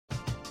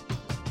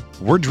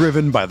We're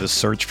driven by the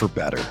search for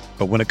better.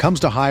 But when it comes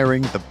to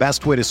hiring, the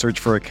best way to search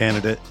for a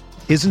candidate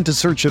isn't to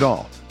search at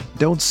all.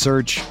 Don't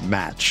search,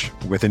 match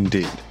with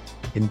Indeed.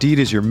 Indeed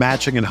is your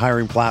matching and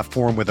hiring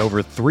platform with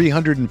over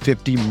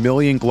 350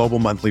 million global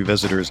monthly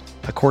visitors,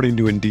 according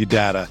to Indeed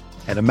data,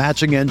 and a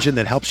matching engine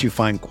that helps you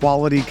find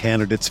quality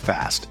candidates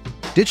fast.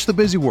 Ditch the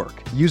busy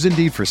work. Use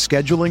Indeed for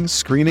scheduling,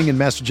 screening, and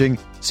messaging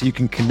so you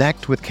can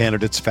connect with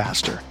candidates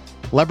faster.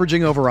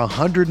 Leveraging over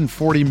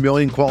 140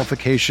 million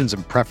qualifications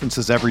and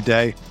preferences every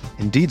day,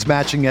 Indeed's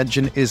matching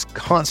engine is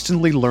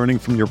constantly learning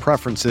from your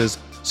preferences,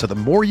 so the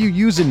more you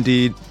use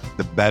Indeed,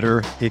 the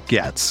better it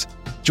gets.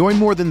 Join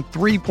more than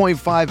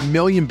 3.5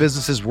 million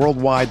businesses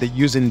worldwide that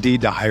use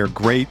Indeed to hire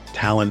great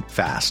talent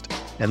fast.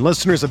 And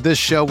listeners of this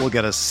show will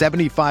get a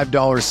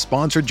 $75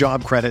 sponsored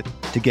job credit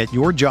to get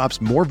your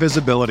jobs more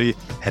visibility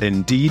at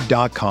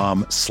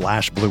Indeed.com/Blue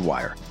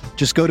Wire.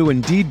 Just go to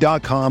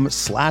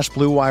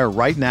Indeed.com/Blue Wire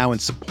right now and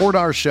support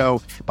our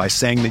show by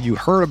saying that you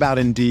heard about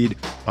Indeed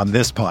on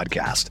this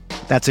podcast.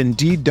 That's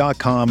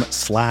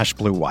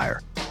Indeed.com/Blue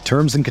Wire.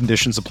 Terms and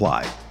conditions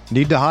apply.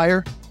 Need to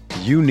hire?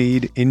 You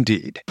need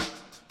Indeed.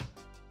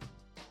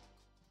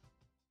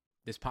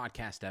 This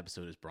podcast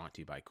episode is brought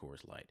to you by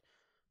Coors Light.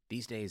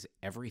 These days,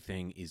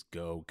 everything is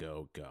go,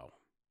 go, go.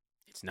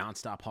 It's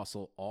nonstop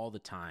hustle all the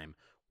time.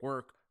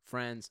 Work,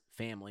 friends,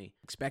 family,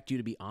 expect you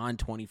to be on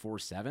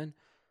 24/7.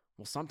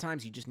 Well,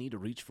 sometimes you just need to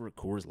reach for a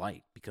Coors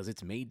Light because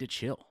it's made to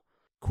chill.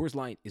 Coors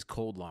Light is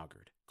cold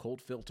lagered,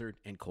 cold filtered,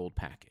 and cold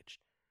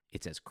packaged.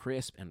 It's as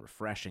crisp and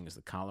refreshing as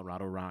the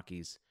Colorado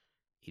Rockies.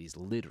 It is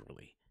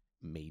literally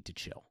made to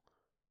chill.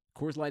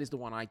 Coors Light is the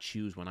one I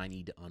choose when I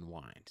need to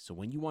unwind. So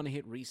when you want to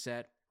hit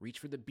reset, reach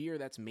for the beer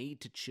that's made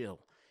to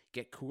chill.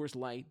 Get Coors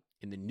Light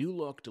in the new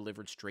look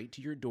delivered straight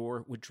to your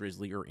door with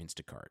Drizzly or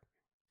Instacart.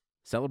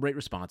 Celebrate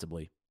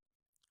responsibly.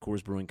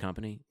 Coors Brewing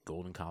Company,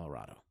 Golden,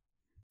 Colorado.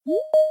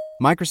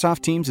 Microsoft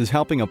Teams is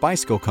helping a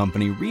bicycle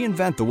company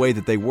reinvent the way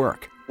that they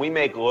work. We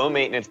make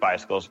low-maintenance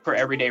bicycles for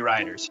everyday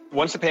riders.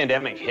 Once the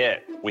pandemic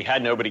hit, we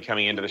had nobody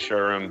coming into the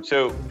showroom,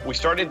 so we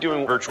started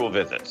doing virtual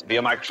visits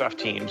via Microsoft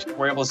Teams.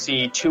 We're able to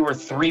see 2 or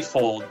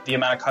 3-fold the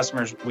amount of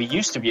customers we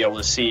used to be able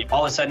to see.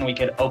 All of a sudden, we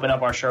could open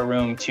up our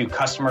showroom to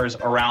customers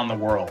around the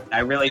world. I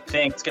really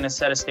think it's going to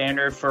set a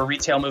standard for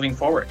retail moving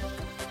forward.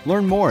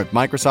 Learn more at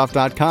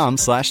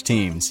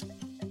Microsoft.com/Teams.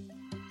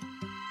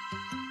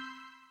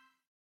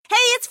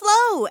 Hey, it's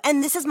Flo,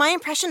 and this is my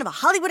impression of a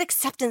Hollywood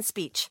acceptance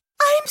speech.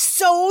 I'm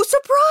so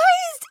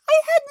surprised!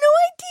 I had no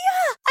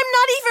idea! I'm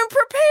not even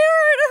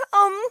prepared!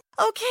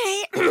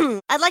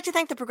 Okay. I'd like to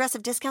thank the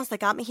Progressive discounts that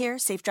got me here.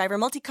 Safe Driver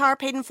Multi-Car,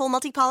 Paid in Full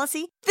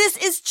Multi-Policy. This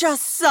is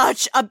just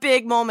such a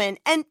big moment.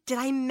 And did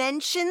I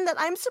mention that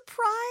I'm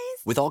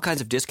surprised? With all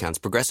kinds of discounts,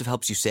 Progressive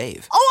helps you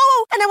save.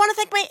 Oh, and I want to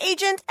thank my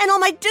agent and all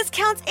my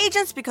discounts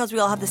agents because we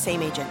all have the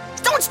same agent.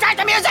 Don't start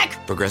the music!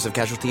 Progressive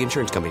Casualty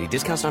Insurance Company.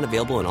 Discounts not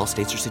available in all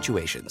states or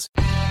situations.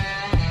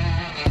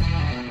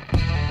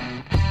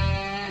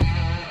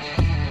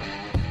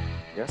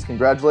 Yes,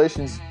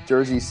 congratulations,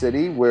 Jersey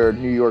City, where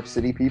New York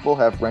City people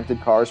have rented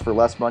cars for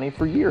less money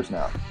for years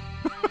now.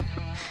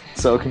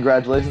 So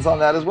congratulations on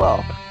that as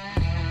well.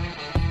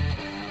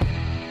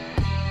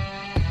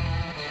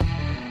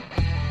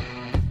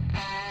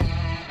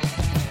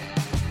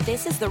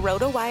 This is the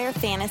RotoWire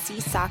Fantasy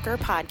Soccer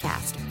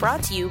Podcast,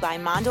 brought to you by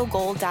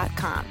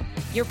MondoGold.com,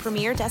 your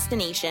premier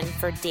destination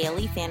for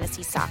daily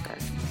fantasy soccer.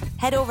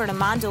 Head over to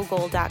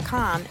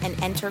MondoGold.com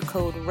and enter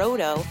code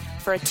ROTO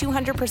for a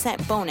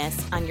 200%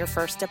 bonus on your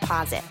first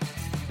deposit.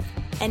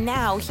 And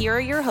now, here are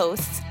your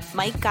hosts,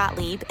 Mike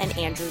Gottlieb and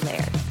Andrew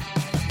Laird.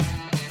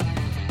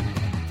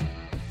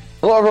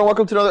 Hello, everyone.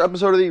 Welcome to another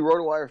episode of the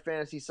RotoWire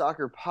Fantasy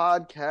Soccer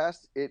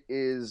Podcast. It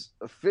is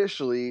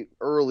officially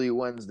early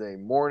Wednesday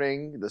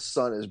morning. The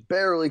sun is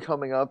barely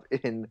coming up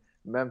in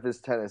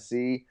Memphis,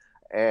 Tennessee,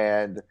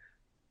 and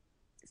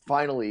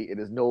finally, it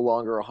is no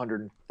longer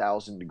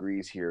 100,000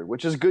 degrees here,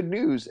 which is good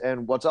news.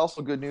 And what's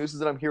also good news is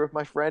that I'm here with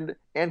my friend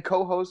and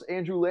co-host,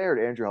 Andrew Laird.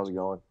 Andrew, how's it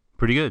going?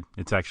 Pretty good.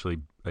 It's actually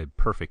a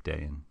perfect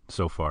day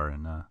so far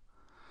in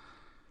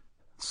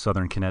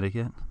southern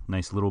Connecticut.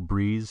 Nice little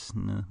breeze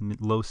in the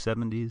low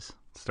 70s.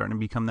 It's starting to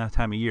become that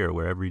time of year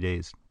where every day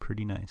is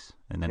pretty nice.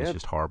 And then It's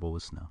just horrible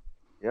with snow.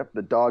 Yep,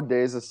 the dog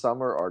days of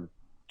summer are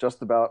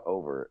just about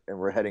over, and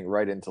we're heading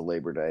right into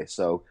Labor Day.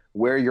 So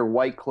wear your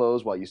white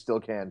clothes while you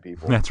still can,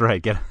 people. That's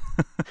right. Get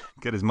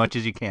as much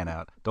as you can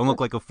out. Don't look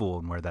like a fool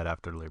and wear that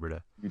after Labor Day.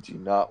 You do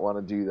not want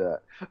to do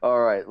that. All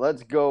right,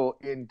 let's go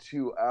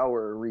into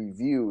our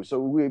review.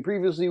 So we've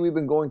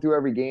been going through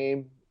every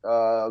game.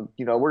 We're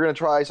going to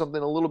try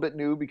something a little bit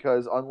new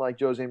because unlike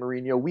Jose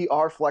Mourinho, we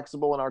are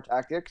flexible in our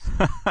tactics.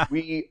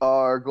 We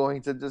are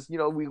going to just,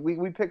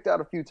 we picked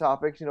out a few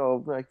topics,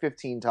 like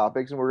 15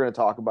 topics, and we're going to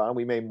talk about them.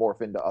 We may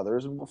morph into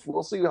others, and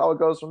we'll see how it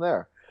goes from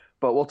there.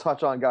 But we'll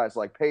touch on guys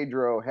like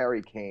Pedro,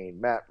 Harry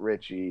Kane, Matt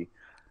Ritchie,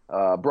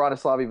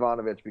 Branislav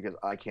Ivanovic, because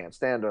I can't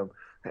stand him,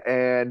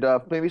 and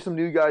maybe some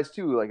new guys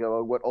too, like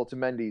what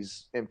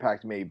Otamendi's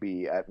impact may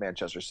be at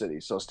Manchester City.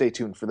 So stay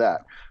tuned for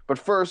that. But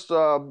first,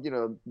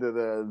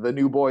 the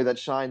new boy that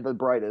shined the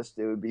brightest,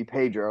 it would be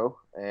Pedro.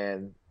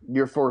 And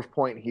your first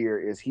point here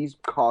is he's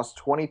cost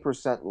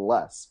 20%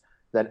 less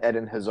than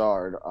Eden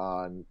Hazard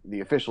on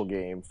the official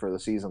game for the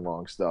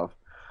season-long stuff.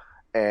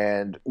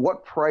 And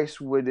what price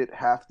would it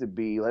have to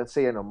be? Let's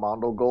say in a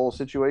Mondo goal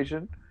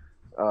situation.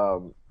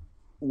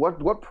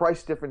 What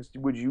price difference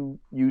would you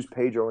use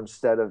Pedro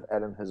instead of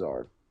Eden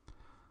Hazard?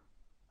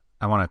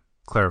 I want to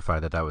clarify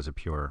that was a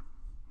pure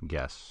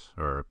guess,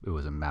 or it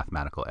was a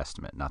mathematical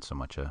estimate, not so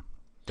much a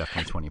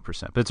definitely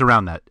 20%, but it's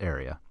around that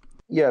area.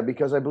 Yeah,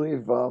 because I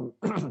believe,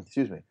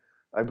 excuse me,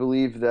 I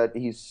believe that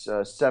he's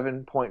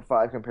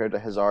 7.5 compared to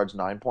Hazard's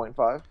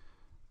 9.5.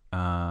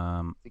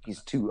 I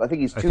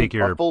think he's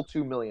a full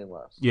 $2 million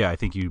less. Yeah, I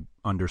think you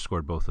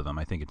underscored both of them.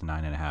 I think it's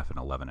 9.5 and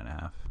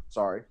 11.5.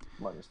 Sorry,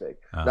 my mistake.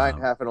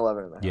 9.5 and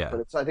 11.5. Yeah,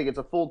 but I think it's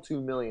a full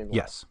 $2 million less.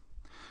 Yes.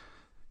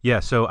 Yeah.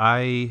 So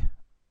I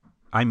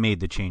made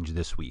the change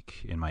this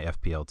week in my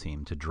FPL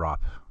team to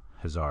drop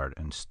Hazard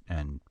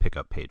and pick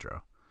up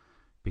Pedro,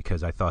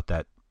 because I thought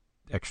that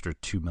extra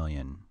 $2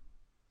 million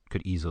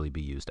could easily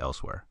be used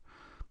elsewhere.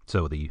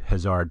 So the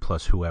Hazard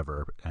plus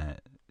whoever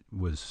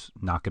was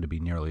not going to be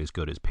nearly as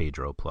good as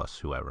Pedro plus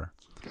whoever.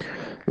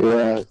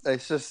 Yeah,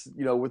 it's just,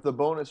 with the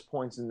bonus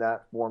points in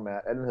that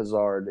format, Eden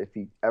Hazard, if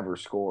he ever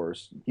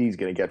scores, he's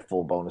going to get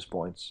full bonus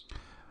points.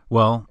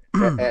 Well,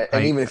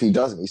 and even if he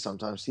doesn't,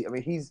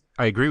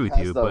 I agree with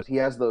you, but he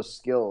has those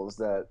skills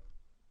that,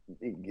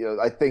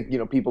 I think,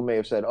 people may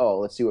have said, oh,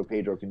 let's see what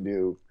Pedro can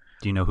do.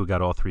 Do you know who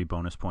got all 3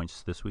 bonus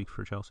points this week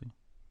for Chelsea?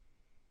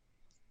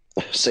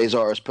 Cesar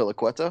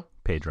Azpilicueta?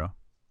 Pedro.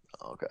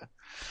 Oh, okay.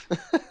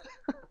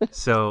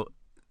 So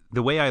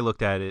the way I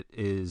looked at it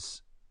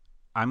is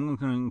I'm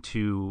going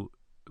to,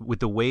 with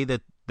the way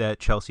that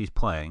Chelsea's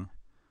playing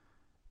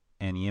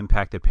and the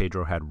impact that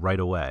Pedro had right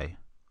away,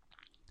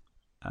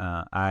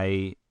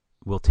 I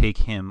will take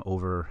him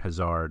over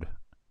Hazard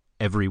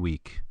every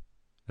week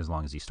as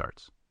long as he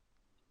starts.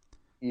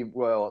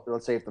 Well,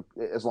 let's say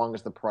as long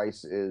as the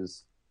price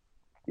is,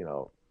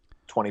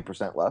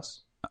 20%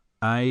 less.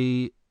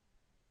 I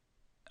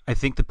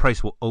think the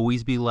price will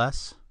always be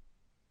less.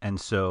 And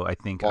so I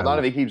think... Well, not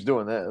if he keeps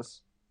doing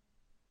this.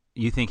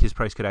 You think his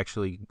price could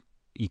actually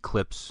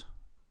eclipse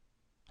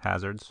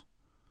Hazard's?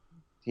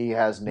 He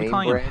has name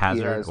brand. Calling him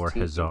Hazard or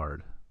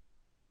Hazard?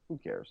 Who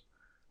cares?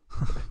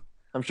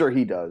 I'm sure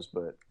he does,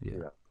 but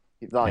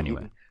he's not.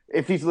 Anyway.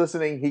 If he's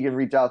listening, he can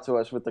reach out to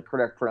us with the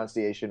correct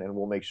pronunciation, and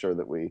we'll make sure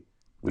that we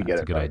get it.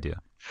 That's a good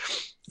idea.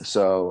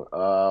 So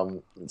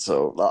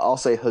I'll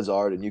say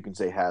Hazard, and you can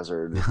say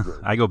Hazard.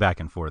 I go back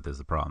and forth is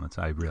the problem.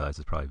 I realize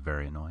it's probably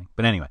very annoying,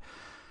 but anyway.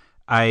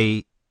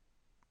 I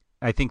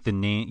think the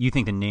name. You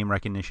think the name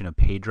recognition of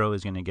Pedro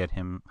is going to get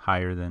him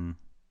higher than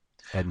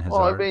Eden Hazard?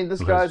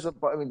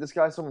 Well, this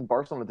guy's someone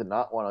Barcelona did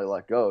not want to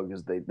let go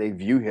because they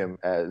view him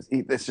as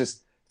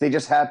they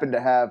just happen to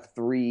have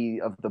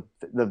 3 of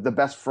the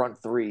best front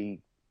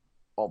 3,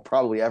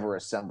 probably ever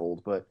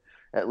assembled, but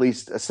at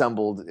least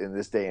assembled in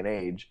this day and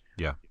age.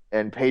 Yeah.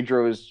 And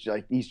Pedro is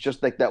he's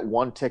just like that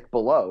one tick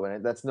below,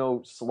 and that's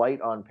no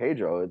slight on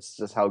Pedro. It's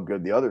just how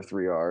good the other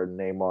 3 are: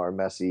 Neymar,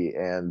 Messi,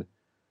 and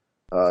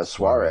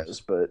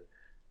Suarez. But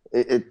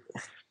it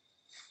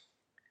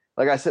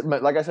like I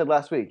said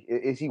last week,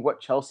 is he what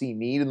Chelsea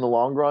need in the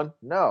long run?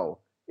 No.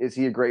 Is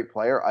he a great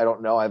player? I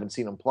don't know. I haven't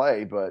seen him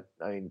play, but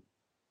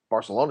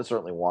Barcelona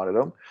certainly wanted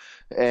him,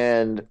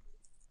 and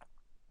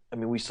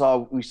we saw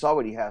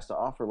what he has to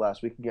offer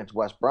last week against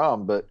West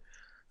Brom. But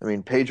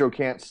Pedro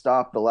can't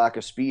stop the lack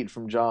of speed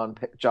from John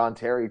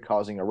Terry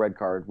causing a red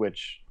card,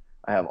 which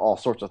I have all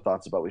sorts of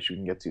thoughts about, which we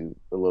can get to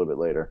a little bit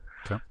later.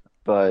 Okay.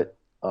 But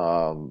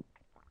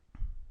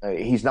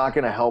he's not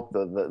going to help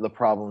the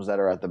problems that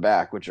are at the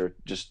back, which are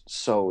just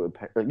so.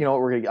 I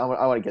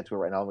want to get to it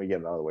right now. I'm going to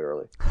get it out of the way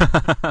early.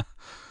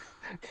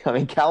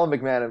 Callum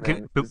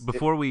McManaman.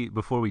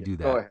 Before we do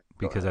that, go ahead.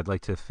 Because I'd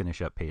like to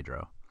finish up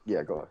Pedro.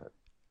 Yeah, go ahead.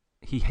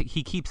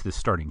 He keeps the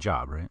starting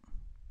job, right?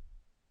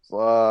 As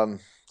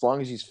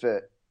long as he's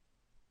fit.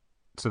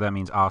 So that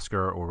means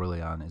Oscar or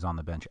Willian is on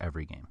the bench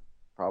every game.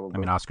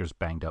 Probably. Oscar's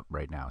banged up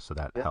right now, so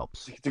that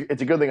helps.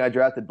 It's a good thing I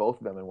drafted both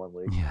of them in one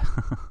league. Yeah.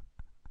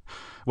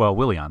 Well,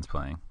 Willian's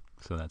playing,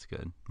 so that's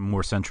good.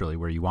 More centrally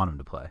where you want him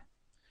to play.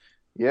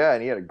 Yeah,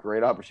 and he had a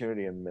great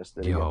opportunity and missed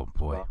it. Oh,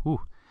 boy. A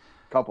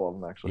couple of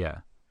them, actually. Yeah.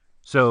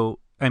 So,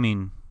 it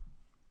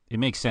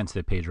makes sense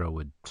that Pedro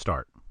would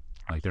start.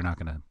 They're not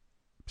going to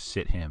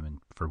sit him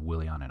for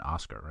Willian and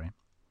Oscar, right?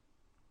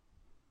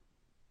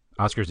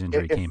 Oscar's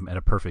injury came at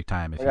a perfect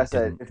time if he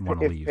didn't want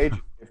to leave.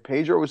 If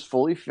Pedro was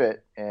fully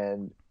fit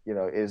and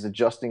is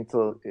adjusting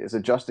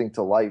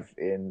to life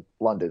in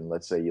London,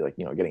 let's say,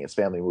 getting his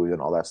family moved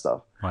and all that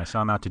stuff. Well, I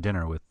saw him out to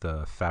dinner with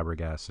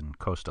Fabregas and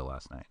Costa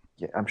last night.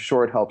 Yeah, I'm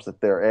sure it helps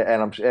that they're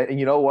and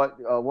you know what?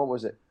 What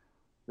was it?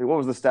 What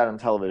was the stat on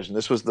television?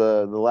 This was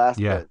the last.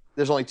 Yeah.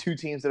 There's only 2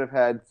 teams that have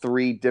had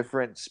 3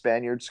 different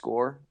Spaniards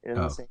score in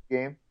the same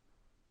game.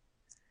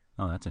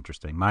 Oh, that's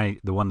interesting.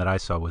 The one that I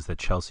saw was that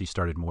Chelsea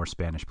started more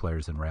Spanish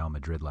players than Real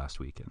Madrid last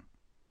weekend.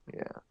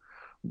 Yeah.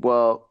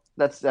 Well,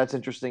 that's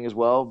interesting as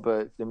well.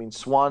 But I mean,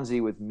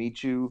 Swansea with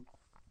Michu,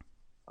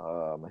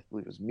 I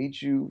believe it was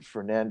Michu,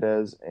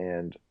 Fernandez,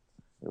 and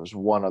there was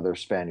one other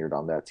Spaniard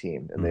on that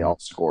team, and they all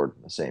scored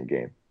in the same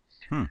game.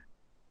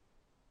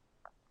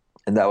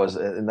 And I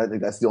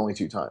think that's the only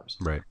 2 times.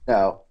 Right.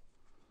 Now,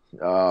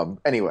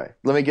 anyway,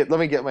 let me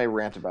get my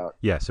rant about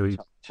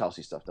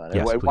Chelsea stuff done.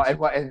 Yes,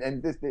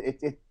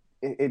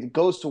 and it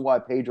goes to why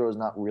Pedro is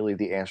not really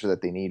the answer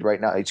that they need right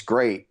now. It's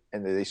great,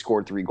 and they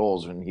scored 3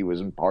 goals, and he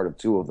was part of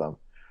 2 of them,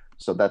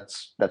 so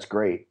that's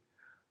great.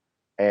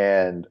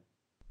 And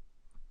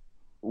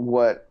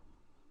what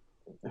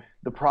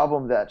the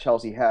problem that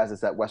Chelsea has is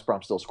that West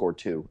Brom still scored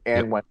 2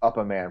 and went up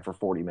a man for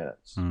 40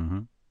 minutes.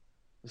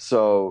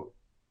 So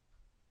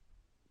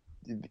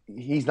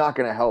he's not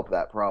going to help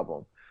that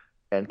problem.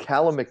 And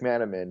Callum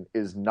McManaman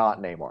is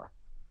not Neymar,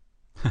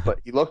 but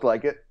he looked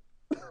like it.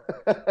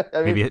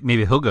 I mean,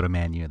 maybe he'll go to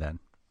Man U then.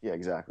 Yeah,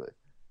 exactly.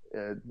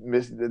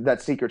 That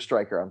secret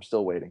striker, I'm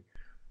still waiting.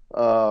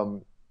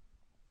 And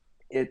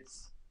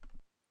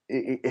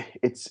you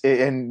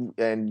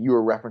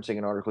were referencing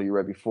an article you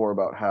read before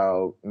about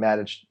how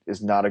Matic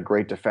is not a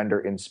great defender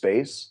in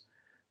space.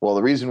 Well,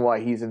 the reason why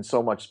he's in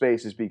so much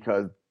space is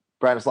because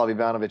Branislav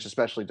Ivanovic,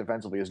 especially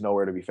defensively, is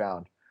nowhere to be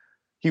found.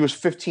 He was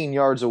 15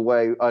 yards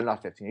away.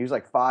 Not 15. He was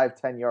like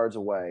 5-10 yards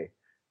away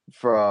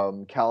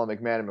from Callum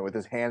McManaman with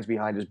his hands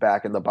behind his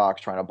back in the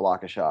box trying to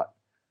block a shot.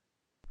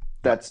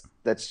 That's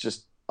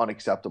just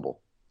unacceptable.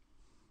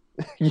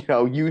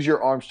 Use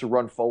your arms to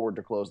run forward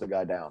to close the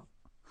guy down.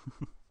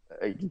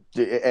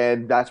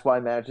 And that's why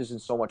Matic is in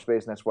so much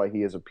space, and that's why he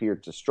has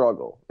appeared to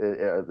struggle,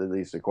 at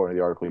least according to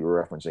the article you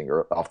were referencing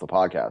or off the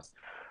podcast.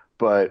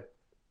 But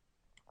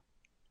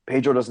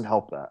Pedro doesn't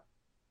help that.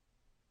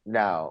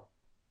 Now,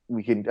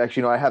 we can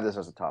actually, I have this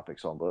as a topic,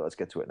 so let's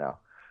get to it now.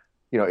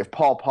 If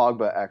Paul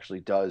Pogba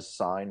actually does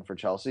sign for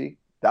Chelsea,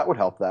 that would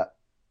help that.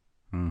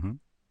 And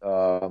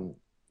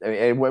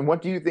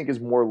what do you think is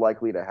more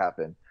likely to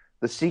happen?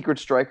 The secret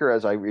striker,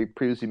 as I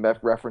previously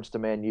referenced to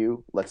Man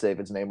U, let's say if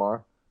it's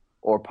Neymar,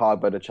 or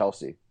Pogba to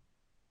Chelsea?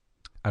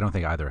 I don't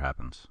think either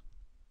happens.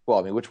 Well,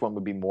 I mean, which one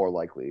would be more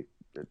likely?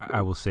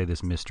 I will say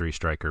this mystery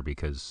striker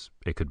because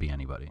it could be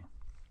anybody.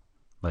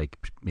 Like,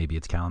 maybe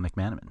it's Callum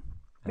McManaman.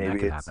 And maybe that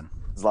could it's happen.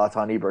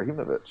 Zlatan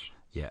Ibrahimovic.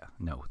 Yeah,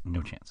 no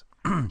chance.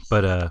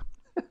 But, I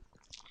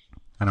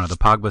don't know, the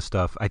Pogba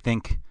stuff, I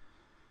think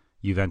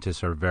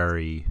Juventus are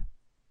very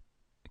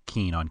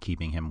keen on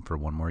keeping him for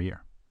 1 more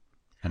year.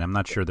 And I'm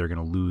not sure they're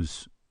going to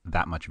lose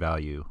that much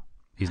value.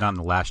 He's not in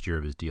the last year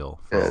of his deal,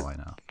 for all I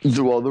know.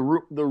 Well,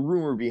 the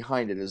rumor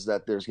behind it is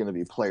that there's going to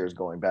be players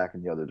going back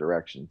in the other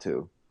direction,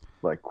 too.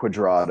 Like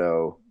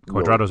Cuadrado.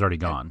 Cuadrado's already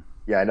gone.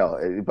 Yeah, I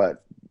know.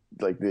 But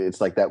it's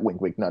like that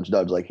wink, wink, nudge,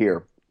 nudge. Like,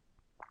 here,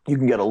 you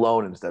can get a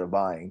loan instead of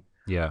buying.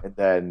 Yeah.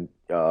 And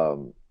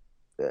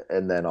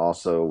then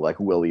also like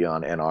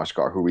Willian and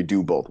Oscar, who we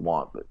do both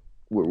want, but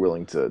we're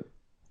willing to.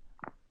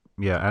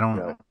 Yeah, I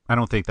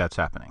don't think that's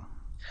happening.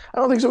 I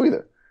don't think so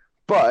either.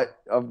 But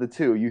of the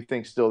 2, you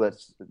think still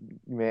that's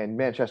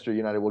Manchester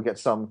United will get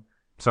somebody,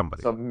 some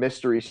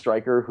mystery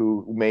striker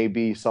who may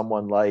be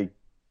someone like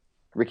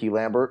Ricky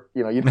Lambert.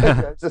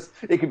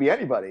 It could be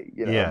anybody.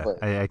 Yeah,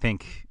 but, I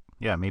think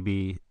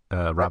maybe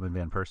Robin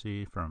van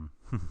Persie from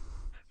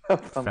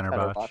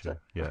Fenerbahce.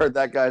 Yeah. Heard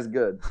that guy's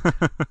good.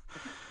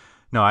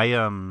 No, I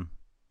don't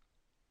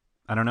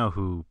know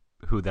who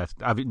that's.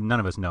 None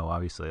of us know.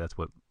 Obviously, that's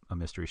what a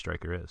mystery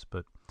striker is.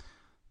 But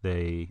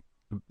they.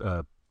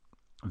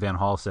 Van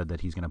Hal said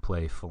that he's going to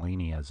play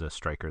Fellaini as a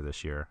striker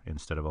this year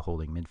instead of a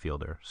holding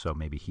midfielder, so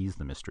maybe he's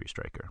the mystery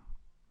striker.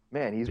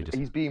 Man,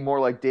 he's being more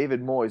like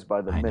David Moyes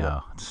by the minute.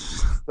 Know.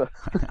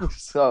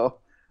 So,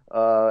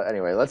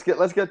 anyway, let's get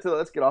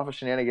off of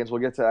shenanigans.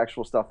 We'll get to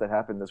actual stuff that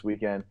happened this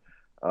weekend.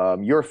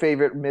 Your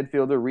favorite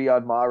midfielder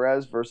Riyad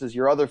Mahrez versus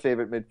your other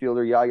favorite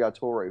midfielder Yaya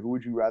Toure. Who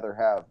would you rather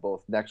have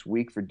both next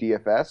week for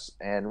DFS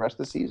and rest of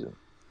the season?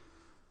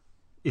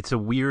 It's a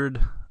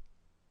weird.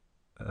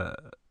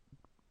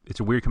 It's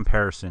a weird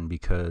comparison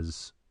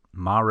because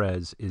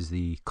Mahrez is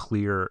the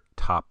clear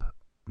top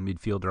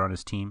midfielder on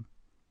his team.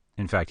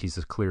 In fact, he's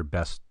the clear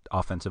best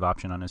offensive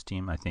option on his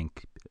team. I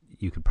think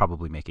you could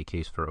probably make a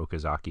case for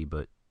Okazaki,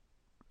 but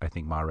I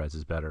think Mahrez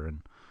is better.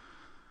 And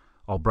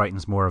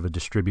Albrighton's more of a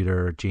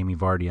distributor. Jamie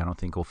Vardy, I don't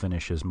think will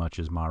finish as much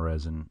as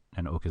Mahrez and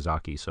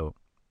Okazaki. So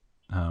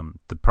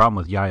the problem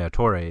with Yaya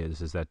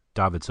Toure is that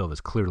David Silva is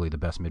clearly the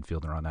best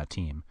midfielder on that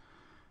team,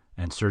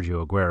 and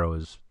Sergio Aguero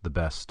is the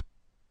best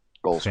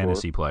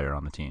fantasy player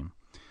on the team.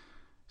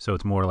 So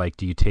it's more like,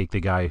 do you take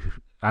the guy who,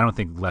 I don't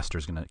think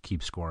Leicester's going to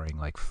keep scoring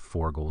like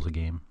 4 goals a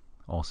game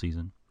all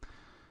season,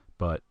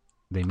 but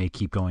they may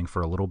keep going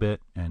for a little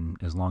bit, and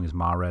as long as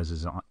Mahrez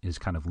is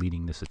kind of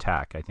leading this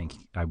attack, I think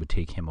I would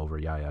take him over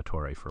Yaya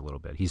Toure for a little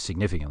bit. He's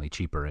significantly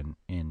cheaper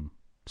in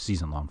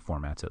season-long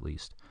formats, at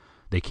least.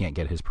 They can't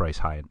get his price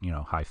high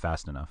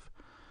fast enough,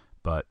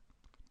 but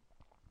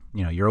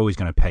you're always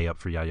going to pay up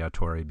for Yaya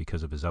Toure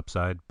because of his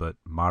upside, but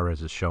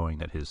Mahrez is showing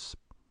that his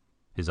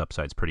his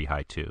upside's pretty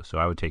high too. So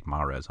I would take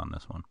Mahrez on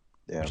this one,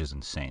 Yeah. which is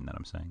insane that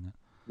I'm saying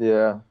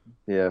that.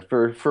 Yeah.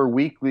 For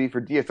weekly,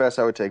 for DFS,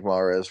 I would take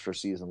Mahrez. For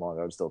season long,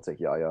 I would still take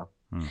Yaya.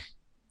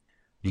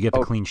 You get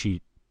the clean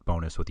sheet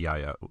bonus with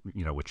Yaya,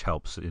 which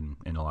helps in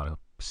a lot of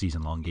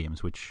season long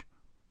games, which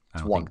I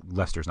don't think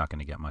Leicester's not going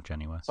to get much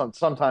anyway.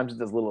 Sometimes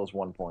it's as little as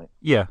 1 point.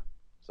 Yeah.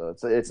 So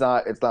it's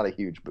not a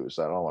huge boost.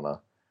 I don't want to.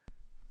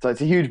 So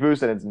it's a huge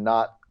boost, and it's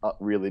not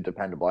really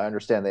dependable. I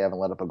understand they haven't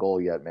let up a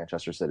goal yet,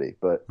 Manchester City,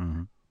 but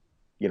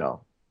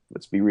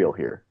let's be real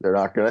here. They're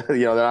not gonna,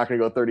 they're not gonna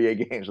go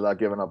 38 games without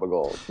giving up a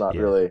goal. It's not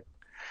really,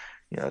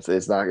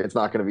 it's not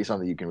going to be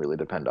something you can really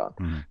depend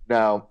on.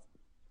 Now,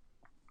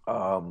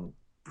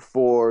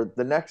 for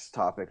the next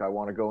topic, I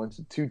want to go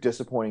into two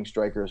disappointing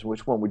strikers.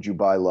 Which one would you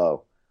buy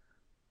low?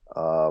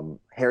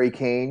 Harry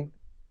Kane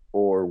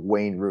or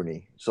Wayne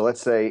Rooney? So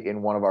let's say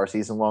in one of our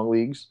season-long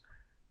leagues,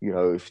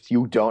 if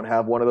you don't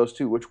have one of those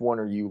two, which one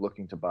are you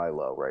looking to buy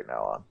low right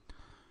now on?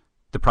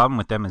 The problem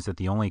with them is that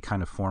the only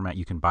kind of format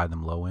you can buy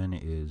them low in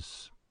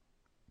is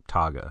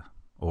Taga,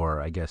 or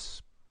I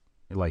guess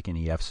like in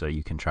EFSA,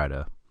 you can try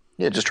to...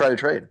 Yeah, just try to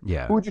trade.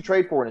 Yeah. Who would you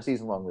trade for in a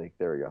season-long league?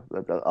 There we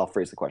go. I'll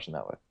phrase the question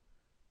that way.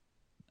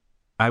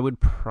 I would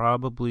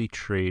probably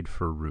trade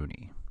for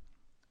Rooney.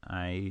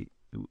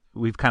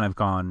 We've kind of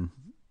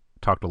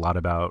talked a lot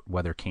about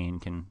whether Kane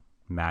can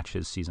match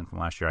his season from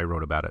last year. I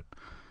wrote about it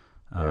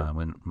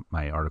in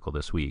my article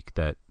this week,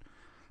 that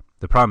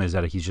the problem is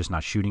that he's just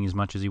not shooting as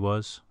much as he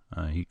was.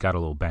 He got a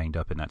little banged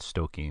up in that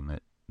Stoke game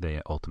that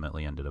they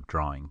ultimately ended up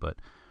drawing, but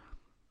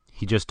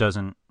he just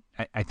doesn't.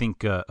 I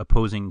think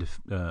opposing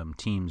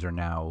teams are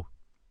now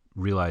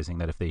realizing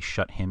that if they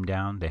shut him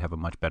down, they have a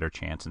much better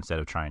chance instead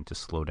of trying to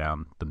slow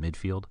down the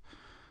midfield.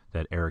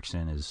 That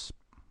Eriksen is,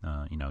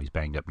 he's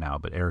banged up now,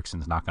 but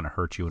Eriksen's not going to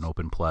hurt you in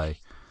open play.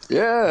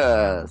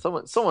 Yeah,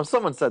 someone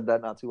said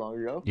that not too long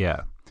ago.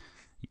 Yeah,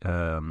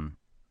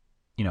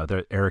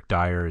 Eric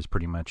Dyer is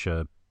pretty much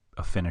a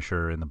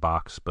finisher in the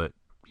box, but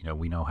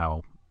we know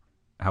how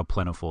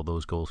plentiful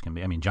those goals can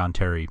be. I mean, John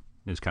Terry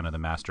is kind of the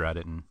master at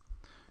it,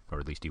 or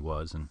at least he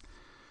was, and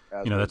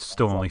that's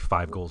still only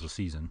 5 goals a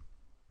season.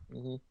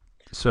 Mm-hmm.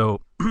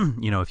 So,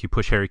 if you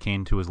push Harry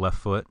Kane to his left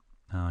foot,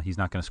 he's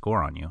not going to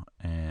score on you.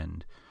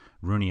 And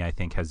Rooney, I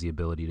think, has the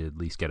ability to at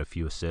least get a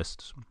few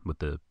assists with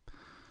the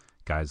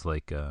guys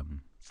like,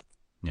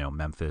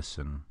 Memphis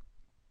and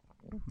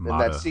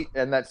Mata.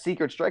 And that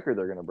secret striker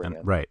they're going to bring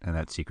in. Right, and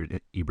that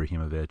secret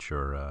Ibrahimovic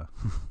or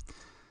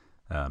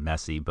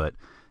Messi. But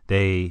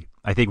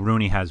I think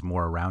Rooney has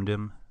more around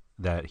him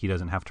that he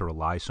doesn't have to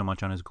rely so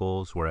much on his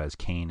goals, whereas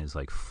Kane is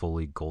like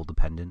fully goal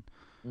dependent.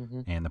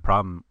 Mm-hmm. And the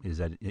problem is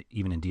that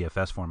even in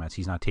DFS formats,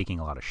 he's not taking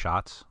a lot of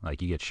shots.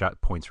 Like, you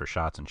get points for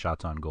shots and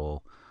shots on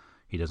goal.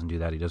 He doesn't do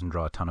that. He doesn't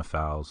draw a ton of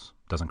fouls,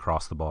 doesn't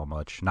cross the ball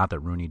much. Not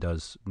that Rooney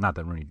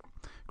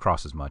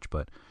crosses much,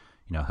 but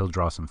he'll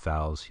draw some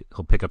fouls.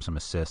 He'll pick up some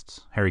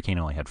assists. Harry Kane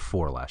only had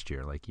 4 last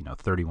year.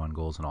 31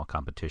 goals in all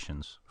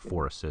competitions,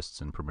 4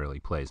 assists in Premier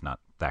League play is not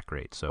that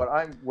great. So,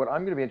 what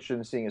I'm going to be interested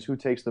in seeing is who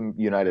takes the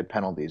United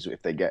penalties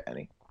if they get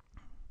any.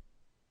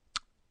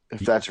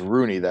 If that's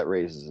Rooney, that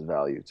raises his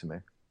value to me.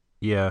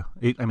 Yeah,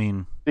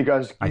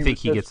 because I think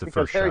he gets the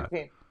first shot.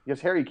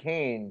 Because Harry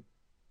Kane,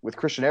 with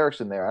Christian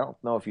Eriksen there, I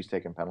don't know if he's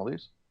taking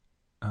penalties.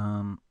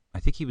 I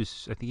think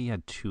he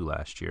had 2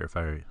 last year, if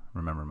I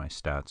remember my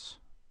stats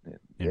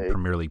in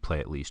Premier League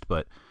play at least.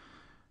 But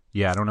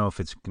yeah, I don't know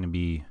if it's going to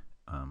be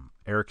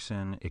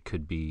Eriksen. It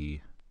could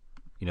be,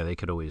 they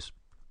could always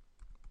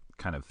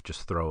kind of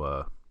just throw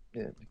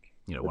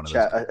one of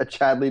those. A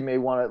Chadley may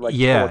want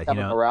to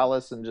Kevin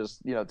Morales and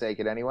just take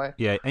it anyway.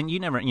 Yeah, and you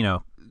never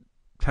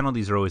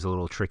penalties are always a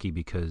little tricky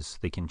because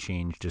they can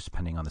change just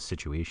depending on the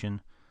situation.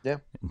 Yeah.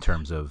 In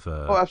terms of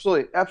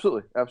absolutely.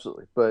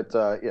 But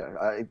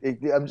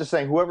I'm just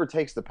saying, whoever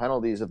takes the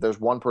penalties, if there's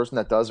one person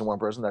that does and one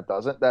person that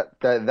doesn't,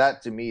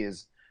 that to me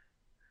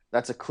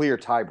that's a clear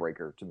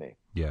tiebreaker to me.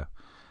 Yeah.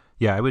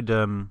 I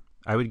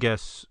would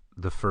guess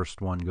the first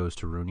one goes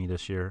to Rooney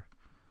this year.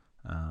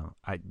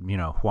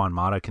 Juan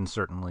Mata can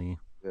certainly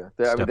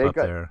step up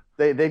there.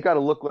 They've got to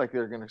look like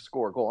they're going to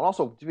score a goal. And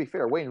also, to be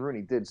fair, Wayne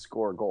Rooney did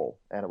score a goal,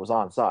 and it was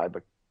onside,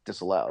 but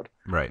disallowed.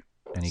 Right,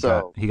 and he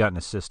got an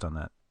assist on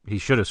that. He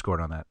should have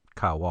scored on that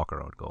Kyle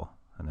Walker own goal,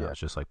 and that was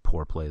just like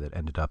poor play that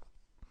ended up,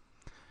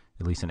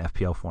 at least in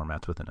FPL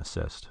formats, with an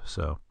assist.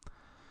 So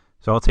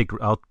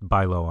I'll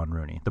buy low on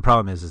Rooney. The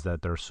problem is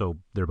that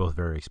they're both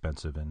very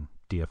expensive in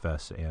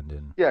DFS and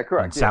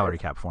in salary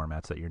cap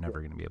formats that you're never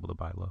going to be able to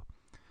buy low.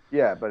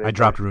 Yeah, but I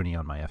dropped Rooney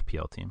on my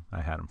FPL team.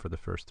 I had him for the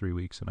first 3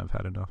 weeks, and I've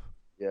had enough.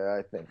 Yeah,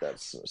 I think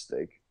that's a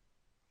mistake.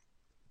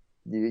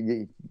 I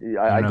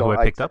don't know who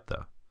I picked up,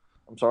 though.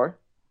 I'm sorry?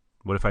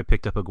 What if I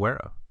picked up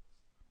Aguero?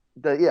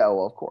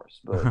 Well, of course,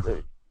 but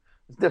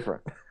it's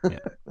different. Yeah.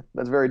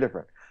 That's very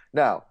different.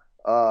 Now,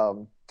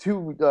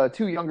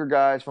 two younger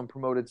guys from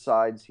promoted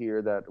sides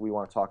here that we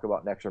want to talk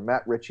about next are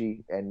Matt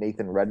Ritchie and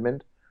Nathan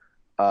Redmond.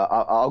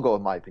 I'll go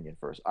with my opinion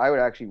first. I would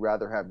actually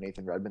rather have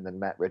Nathan Redmond than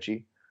Matt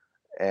Ritchie.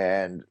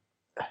 And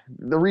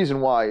the reason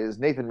why is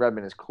Nathan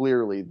Redmond is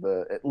clearly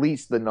at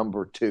least the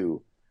number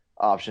 2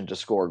 option to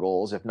score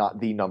goals, if not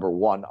the number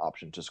one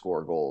option to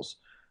score goals.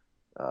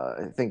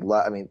 I think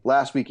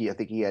last week I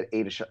think he had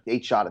eight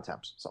shot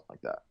attempts, something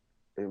like that.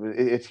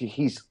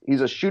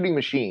 He's a shooting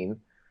machine,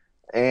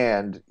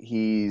 and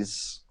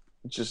he's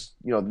just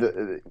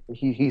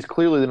he's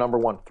clearly the number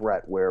one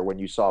threat. Where when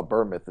you saw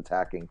Bournemouth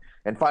attacking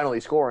and finally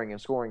scoring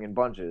in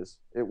bunches,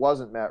 it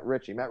wasn't Matt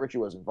Ritchie. Matt Ritchie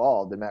was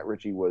involved, and Matt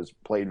Ritchie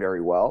played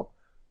very well,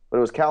 but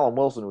it was Callum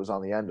Wilson who was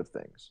on the end of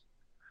things.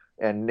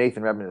 And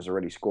Nathan Redmond has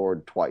already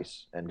scored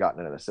twice and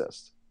gotten an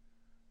assist.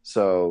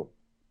 So,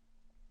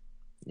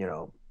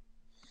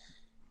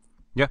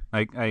 Yeah,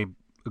 I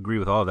agree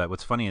with all of that.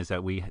 What's funny is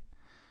that we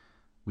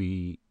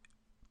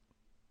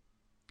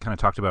kind of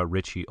talked about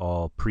Ritchie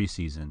all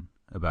preseason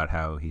about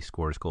how he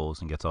scores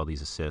goals and gets all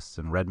these assists.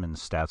 And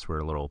Redmond's stats were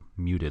a little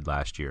muted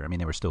last year. I mean,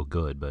 they were still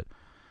good, but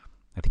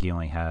I think he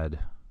only had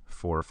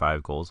 4 or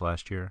 5 goals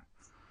last year.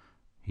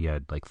 He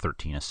had like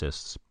 13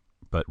 assists.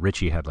 But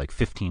Ritchie had like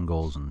 15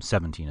 goals and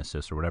 17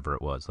 assists or whatever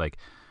it was. Like,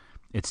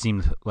 it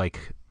seemed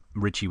like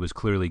Ritchie was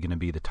clearly going to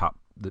be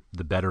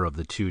the better of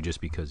the two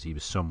just because he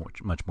was so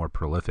much more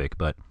prolific.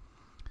 But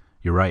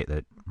you're right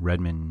that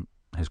Redmond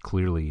has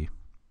clearly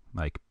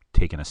like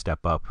taken a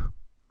step up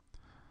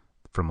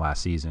from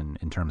last season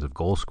in terms of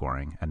goal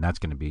scoring, and that's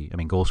going to be. I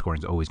mean, goal scoring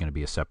is always going to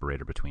be a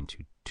separator between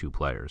two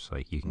players.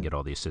 Like, you can get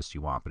all the assists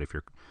you want, but if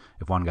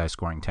one guy's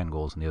scoring 10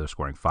 goals and the other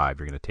scoring 5,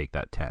 you're going to take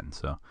that 10.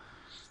 So.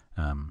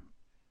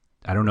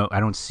 I don't know. I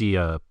don't see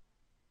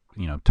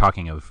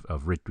talking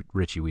of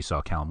Ritchie, we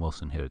saw Callum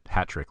Wilson hit a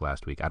hat trick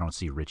last week. I don't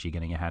see Ritchie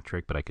getting a hat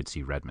trick, but I could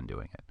see Redmond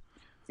doing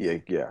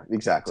it. Yeah,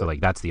 exactly. So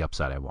like that's the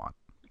upside I want.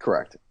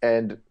 Correct.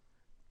 And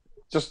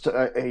just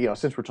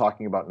since we're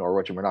talking about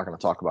Norwich, and we're not going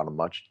to talk about them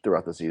much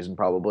throughout the season,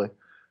 probably.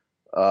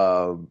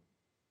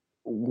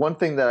 One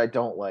thing that I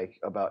don't like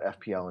about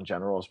FPL in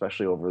general,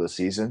 especially over the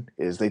season,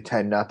 is they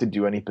tend not to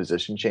do any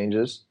position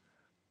changes.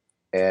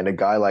 And a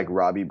guy like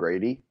Robbie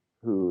Brady,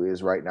 who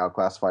is right now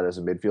classified as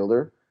a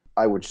midfielder,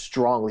 I would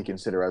strongly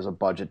consider as a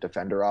budget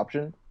defender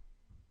option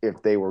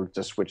if they were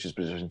to switch his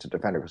position to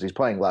defender, because he's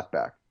playing left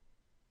back.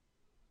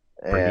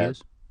 Brady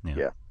is?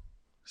 Yeah.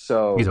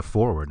 So he's a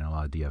forward in a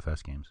lot of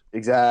DFS games.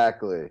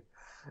 Exactly.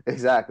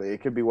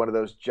 It could be one of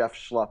those Jeff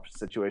Schlupp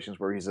situations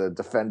where he's a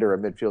defender, a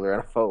midfielder,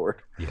 and a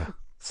forward. Yeah.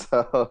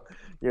 So,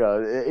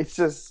 it's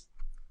just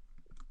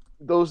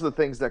those are the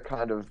things that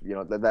kind of,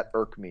 that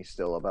irk me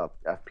still about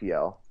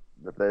FPL.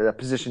 The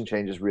position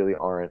changes really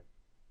aren't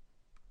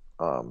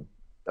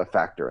a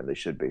factor, and they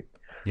should be.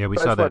 Yeah, we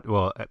saw that.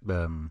 Well,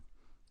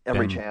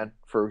 Emre Can,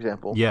 for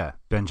example. Yeah,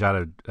 Ben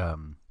Jada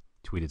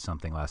tweeted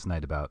something last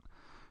night about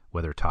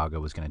whether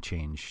Taga was going to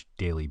change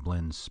Daley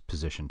Blin's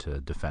position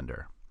to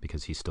defender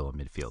because he's still a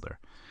midfielder.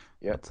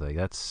 Yeah,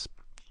 that's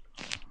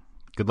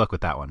good luck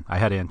with that one. I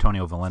had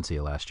Antonio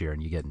Valencia last year,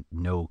 and you get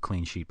no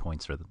clean sheet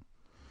points for them.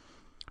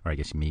 Or I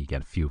guess you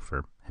get a few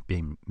for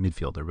being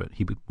midfielder, but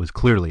he was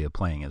clearly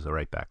playing as a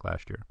right back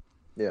last year.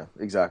 Yeah,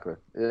 exactly.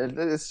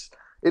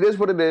 It is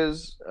what it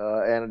is.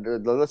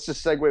 And let's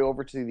just segue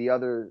over to the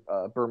other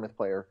Bournemouth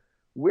player.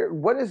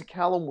 What is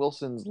Callum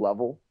Wilson's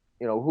level?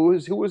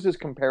 Who was his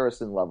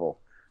comparison level?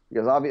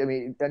 Because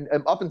obviously, and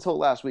up until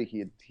last week,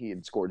 he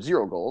had scored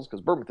 0 goals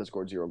because Bournemouth has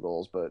scored 0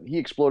 goals, but he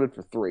exploded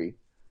for 3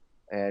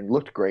 and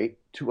looked great.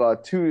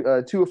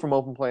 Two from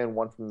open play and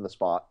 1 from the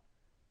spot.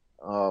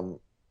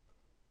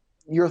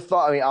 Your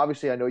thought?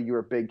 Obviously, I know you're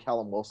a big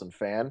Callum Wilson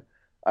fan.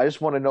 I just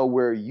want to know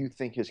where you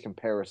think his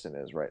comparison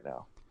is right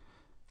now.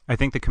 I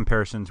think the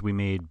comparisons we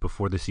made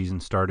before the season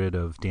started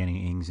of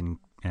Danny Ings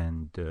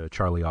and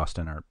Charlie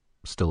Austin are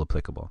still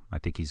applicable. I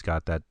think he's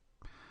got that,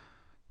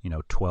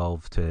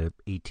 12 to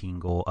 18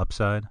 goal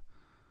upside.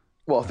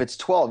 Well, if it's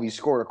 12, you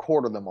scored a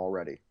quarter of them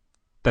already.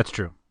 That's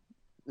true.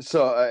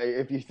 So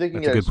if you're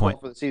thinking that's a good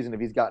point for the season, if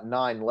he's got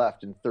 9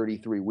 left in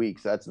 33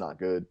 weeks, that's not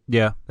good.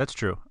 Yeah, that's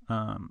true.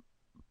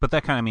 But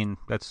that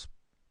that's,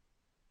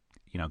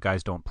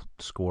 guys don't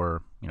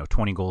score,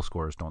 20 goal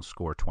scorers don't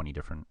score 20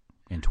 different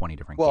games.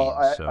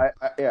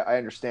 I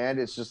understand.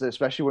 It's just,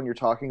 especially when you're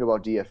talking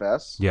about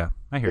DFS. Yeah,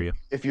 I hear you.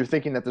 If you're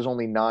thinking that there's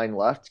only 9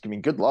 left,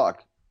 good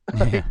luck.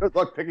 Yeah. Good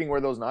luck picking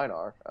where those 9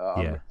 are.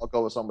 I'll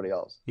go with somebody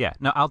else. Yeah,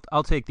 no,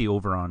 I'll take the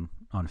over on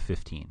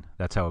 15.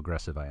 That's how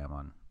aggressive I am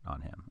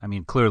on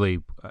him.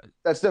 Clearly.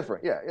 That's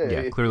different.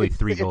 Yeah. Clearly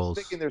 3 goals.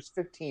 If you're thinking there's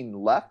 15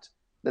 left,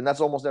 then that's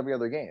almost every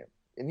other game.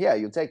 And yeah,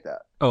 you'll take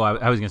that. Oh,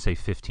 I was going to say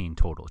 15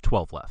 total.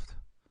 12 left.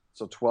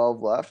 So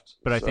 12 left.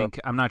 But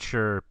I'm not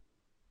sure.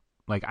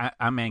 Like,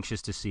 I'm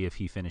anxious to see if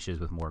he finishes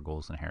with more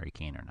goals than Harry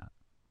Kane or not.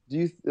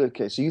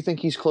 So you think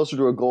he's closer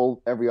to a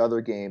goal every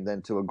other game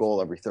than to a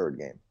goal every third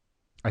game?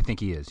 I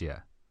think he is, yeah.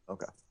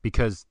 Okay.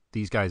 Because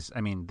these guys,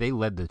 they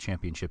led the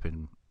championship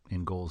in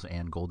goals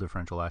and goal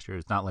differential last year.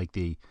 It's not like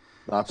they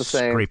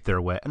scraped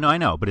their way. No, I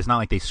know, but it's not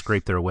like they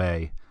scraped their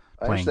way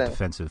playing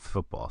defensive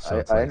football.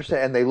 So I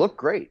understand, and they look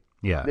great.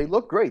 Yeah, they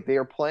look great. They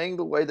are playing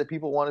the way that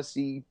people want to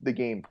see the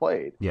game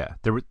played. Yeah,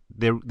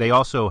 they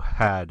also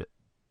had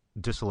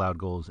disallowed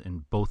goals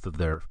in both of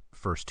their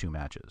first 2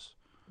 matches.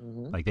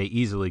 Mm-hmm. Like, they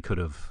easily could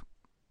have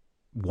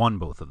won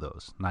both of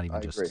those. Not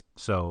even just agree.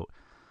 So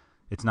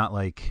it's not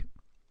like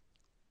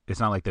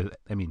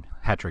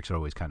hat tricks are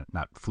always kind of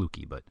not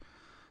fluky, but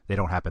they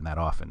don't happen that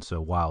often.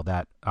 So while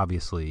that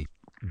obviously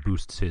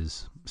boosts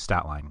his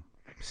stat line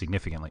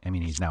significantly, I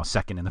mean, he's now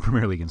second in the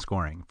Premier League in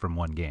scoring from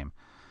one game,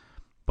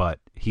 but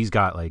he's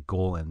got like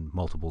goal and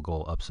multiple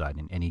goal upside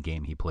in any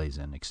game he plays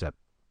in, except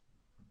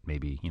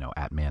maybe,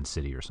 at Man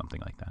City or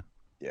something like that.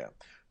 Yeah.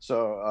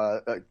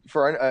 So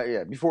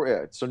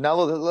So now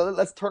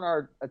let's turn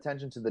our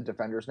attention to the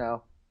defenders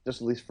now,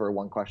 just at least for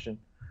one question.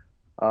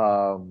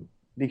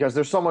 Because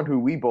there's someone who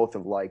we both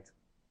have liked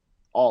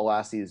all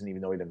last season,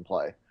 even though he didn't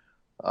play.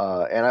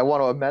 And I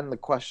want to amend the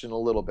question a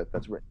little bit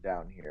that's written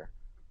down here.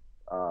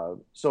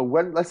 So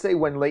let's say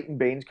when Leighton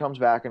Baines comes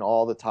back and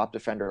all the top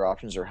defender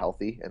options are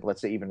healthy, and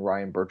let's say even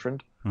Ryan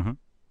Bertrand, mm-hmm.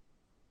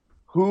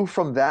 who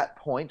from that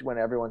point when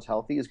everyone's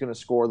healthy is going to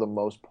score the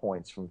most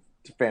points from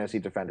fantasy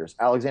defenders?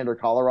 Alexander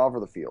Kolarov or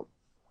the field?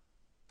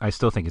 I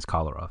still think it's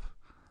Kolarov.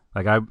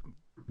 Like, I'm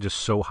just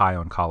so high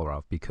on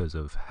Kolarov because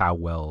of how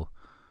well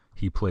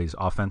he plays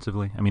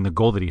offensively. I mean, the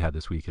goal that he had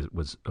this week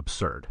was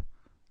absurd.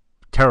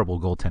 Terrible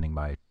goaltending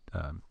by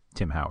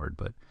Tim Howard,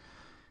 but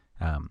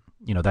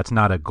that's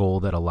not a goal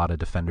that a lot of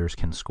defenders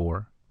can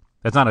score.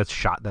 That's not a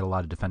shot that a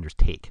lot of defenders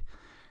take.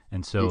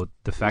 And so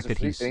the fact that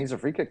he's a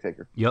free kick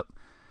taker. Yep.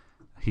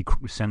 He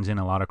sends in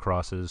a lot of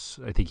crosses.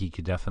 I think he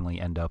could definitely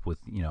end up with,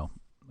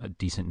 a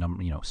decent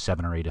number,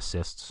 7 or 8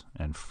 assists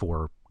and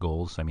 4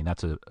 goals. I mean,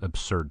 that's an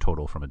absurd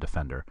total from a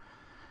defender.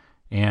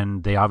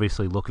 And they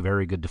obviously look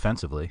very good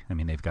defensively. I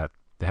mean, they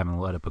haven't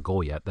let up a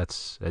goal yet.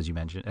 That's, as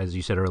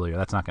you said earlier,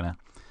 they're not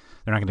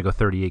going to go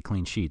 38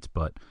 clean sheets,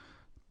 but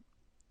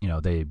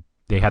they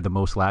had the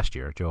most last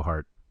year. Joe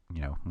Hart,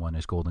 won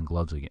his Golden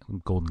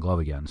Glove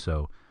again.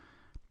 So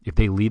if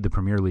they lead the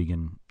Premier League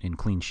in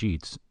clean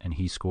sheets and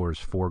he scores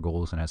 4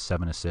 goals and has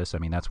 7 assists, I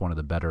mean, that's one of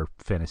the better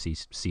fantasy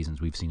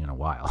seasons we've seen in a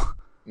while.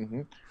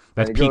 Mm-hmm.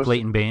 That's peak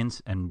Leighton Baines,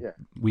 and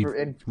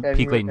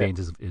peak Leighton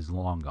Baines is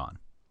long gone.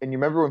 And you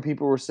remember when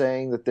people were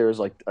saying that there's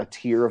like a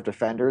tier of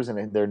defenders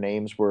and their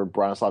names were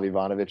Branislav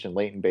Ivanovic and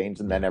Leighton Baines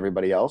and then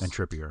everybody else? And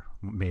Trippier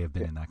may have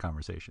been in that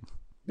conversation.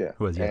 Yeah.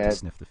 Who has yet to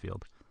sniff the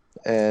field.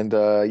 And,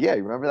 you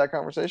remember that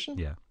conversation?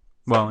 Yeah.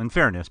 Well, in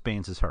fairness,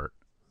 Baines is hurt.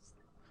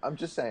 I'm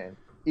just saying.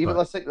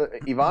 Let's say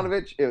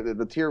Ivanovic,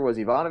 the tier was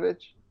Ivanovic,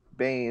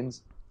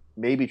 Baines,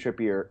 maybe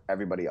Trippier,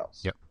 everybody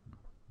else. Yep.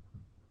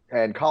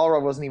 And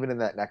Kolarov wasn't even in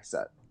that next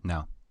set.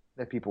 No.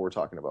 That people were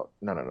talking about.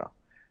 No.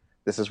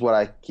 This is what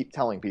I keep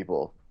telling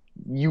people.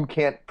 You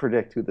can't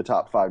predict who the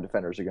top 5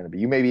 defenders are going to be.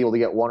 You may be able to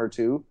get 1 or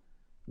 2,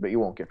 but you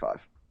won't get 5.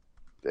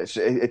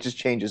 It just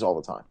changes all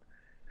the time.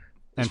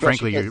 And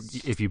frankly,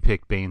 if you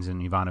pick Baines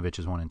and Ivanovic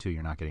as 1 and 2,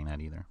 you're not getting that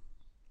either.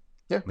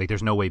 Yeah. Like,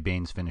 there's no way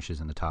Baines finishes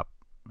in the top,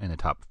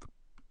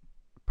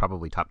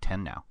 probably top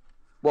 10 now.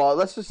 Well,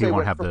 let's just say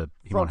from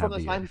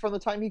the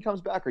time he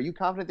comes back, are you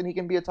confident that he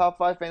can be a top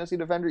 5 fantasy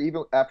defender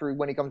even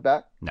when he comes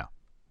back? No.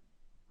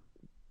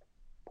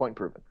 Point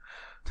proven.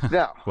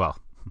 Now, well,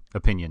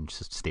 opinion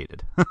just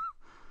stated.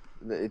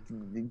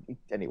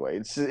 Anyway,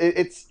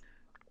 it's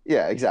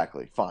yeah,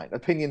 exactly. Fine.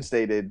 Opinion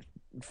stated.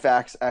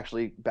 Facts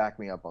actually back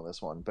me up on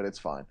this one, but it's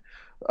fine.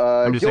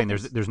 I'm just saying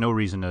there's no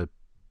reason to,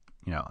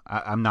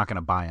 I'm not going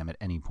to buy him at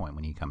any point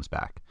when he comes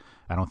back.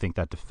 I don't think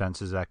that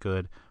defense is that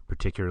good,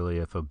 particularly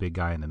if a big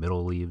guy in the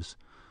middle leaves.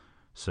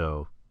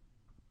 So,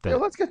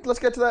 let's get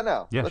to that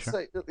now. Yeah,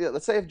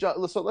 let's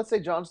say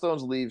John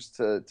Stones leaves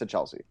to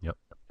Chelsea. Yep.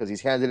 Because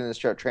he's handed in his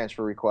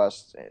transfer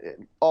request.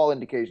 All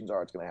indications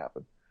are it's going to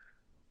happen,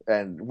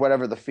 and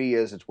whatever the fee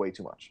is, it's way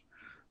too much.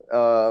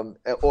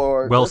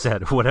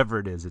 Whatever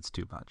it is, it's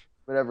too much.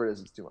 Whatever it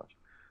is, it's too much.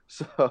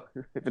 So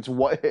if it's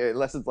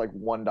unless it's like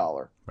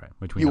 $1, right?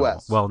 Which we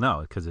US. Well,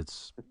 no, because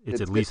it's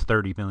at least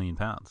 30 million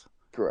pounds.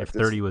 Correct.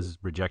 If 30 was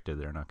rejected,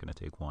 they're not going to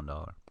take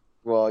 $1.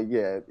 Well,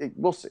 yeah,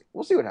 we'll see.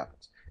 We'll see what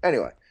happens.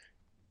 Anyway,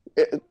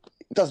 it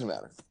doesn't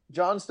matter.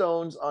 John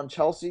Stones on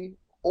Chelsea,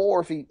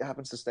 or if he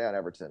happens to stay on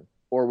Everton,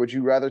 or would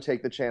you rather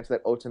take the chance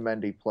that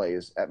Otamendi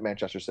plays at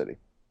Manchester City?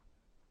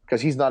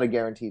 Because he's not a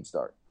guaranteed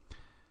start.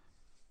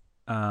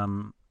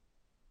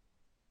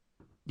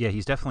 Yeah,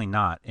 he's definitely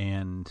not.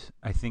 And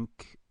I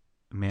think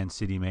Man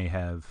City may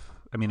have...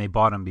 I mean, they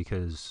bought him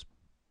because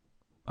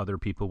other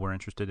people were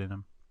interested in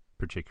him,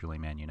 particularly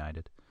Man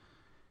United.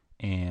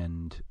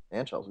 And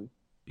Chelsea.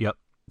 Yep.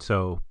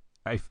 So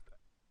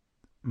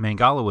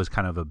Mangala was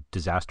kind of a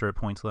disaster at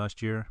points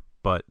last year,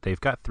 but they've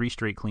got 3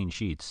 straight clean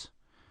sheets,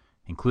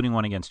 including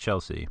one against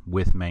Chelsea,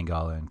 with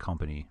Mangala and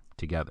company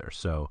together.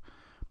 So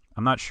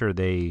I'm not sure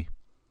they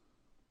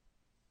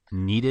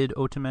needed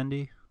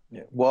Otamendi.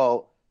 Yeah.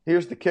 Well,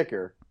 here's the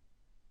kicker.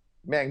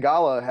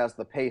 Mangala has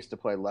the pace to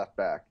play left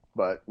back,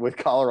 but with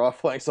Kolarov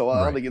playing so well,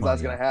 I don't think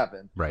that's going to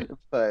happen. Right.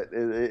 But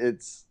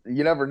it's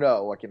you never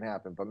know what can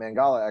happen. But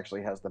Mangala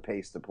actually has the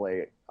pace to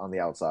play on the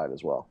outside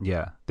as well.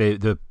 Yeah.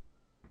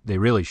 They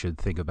really should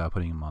think about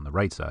putting him on the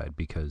right side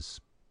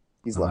because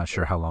I'm not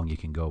sure how long you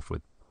can go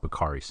with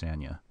Bakary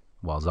Sagna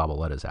while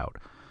Zabaletta's out.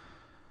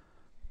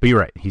 But you're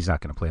right. He's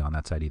not going to play on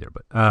that side either.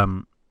 But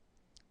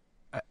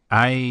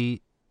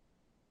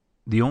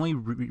the only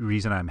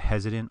reason I'm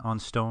hesitant on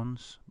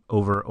Stones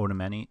over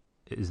Otamendi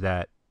is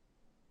that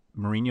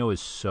Mourinho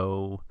is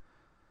so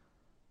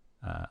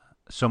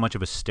much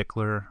of a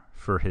stickler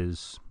for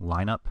his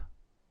lineup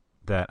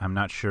that I'm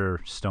not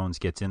sure Stones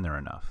gets in there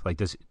enough. Like,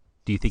 do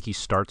you think he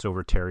starts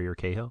over Terry or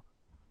Cahill,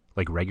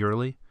 like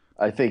regularly?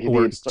 I think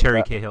or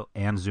Terry Cahill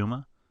and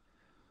Zuma.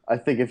 I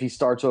think if he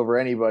starts over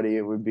anybody,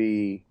 it would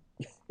be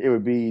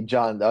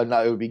John. No,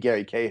 it would be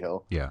Gary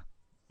Cahill. Yeah,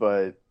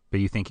 but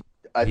you think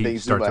I think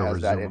starts Zuma over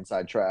has that Zuma?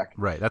 Inside track.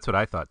 Right, that's what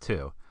I thought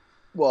too.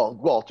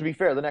 Well, to be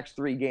fair, the next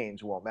 3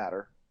 games won't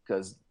matter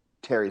because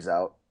Terry's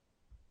out.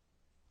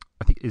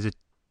 I think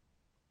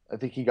I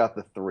think he got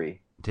the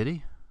 3. Did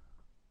he?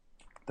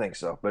 I think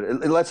so, but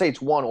let's say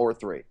it's 1 or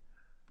 3.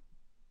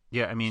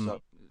 Yeah, I mean,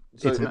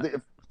 so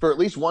for at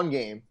least 1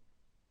 game.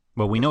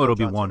 Well, we know it'll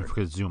be 1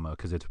 for Zuma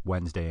because it's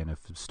Wednesday, and if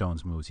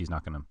Stones moves, he's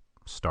not going to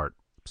start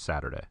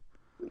Saturday.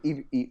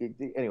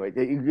 Anyway,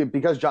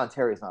 because John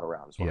Terry's not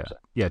around, is what I'm saying.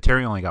 Yeah,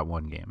 Terry only got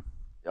 1 game.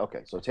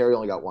 Okay, so Terry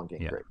only got 1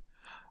 game. Yeah. Great.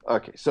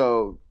 Okay,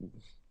 so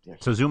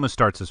Zuma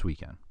starts this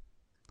weekend.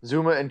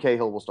 Zuma and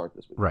Cahill will start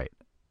this week. Right.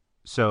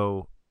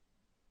 So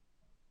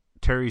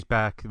Terry's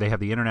back. They have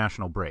the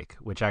international break,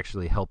 which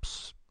actually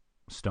helps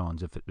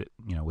Stones if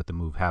with the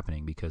move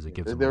happening because it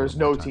gives them There's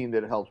no team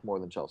that helps more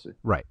than Chelsea.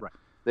 Right.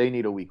 They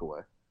need a week away.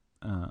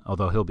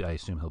 Although I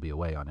assume he'll be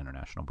away on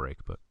international break,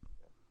 but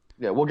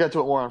yeah, we'll get to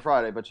it more on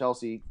Friday. But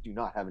Chelsea do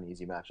not have an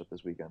easy matchup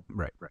this weekend.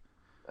 Right.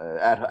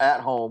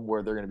 At home,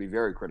 where they're going to be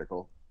very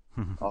critical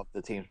of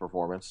the team's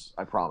performance.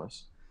 I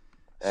promise.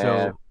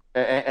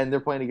 And they're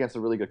playing against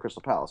a really good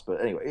Crystal Palace.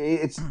 But anyway,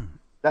 it's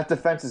that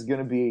defense is going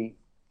to be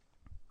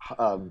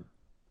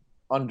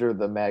under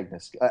the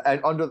Magnus,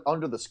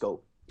 under the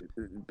scope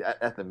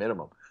at the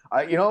minimum.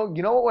 You know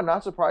what would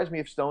not surprise me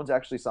if Stones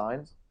actually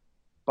signs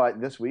by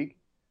this week?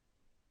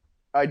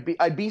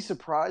 I'd be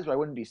surprised, but I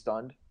wouldn't be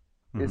stunned.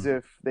 Mm-hmm. Is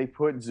if they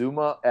put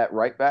Zuma at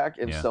right back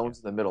and Stones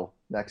in the middle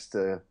next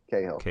to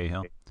Cahill.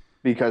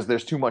 Because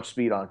there's too much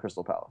speed on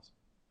Crystal Palace.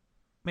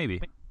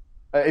 Maybe.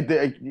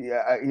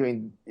 I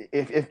mean,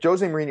 if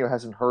Jose Mourinho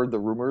hasn't heard the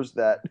rumors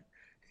that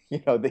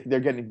they're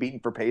getting beaten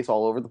for pace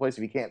all over the place,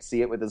 if he can't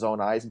see it with his own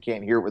eyes and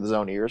can't hear it with his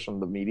own ears from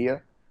the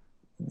media,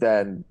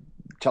 then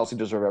Chelsea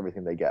deserve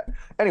everything they get.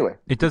 Anyway,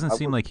 it doesn't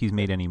seem like he's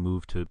made any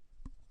move to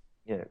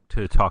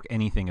talk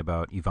anything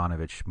about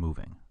Ivanovic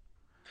moving.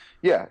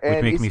 Yeah,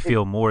 which makes me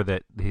feel more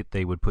that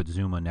they would put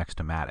Zuma next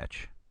to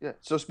Matic. Yeah.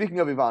 So speaking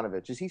of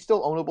Ivanovic, is he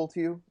still ownable to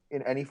you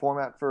in any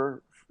format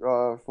for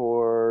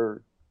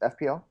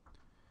FPL?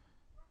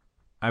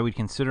 I would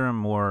consider him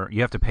more. You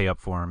have to pay up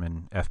for him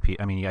in FP.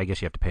 I mean, I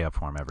guess you have to pay up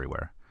for him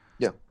everywhere.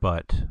 Yeah.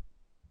 But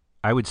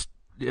I would,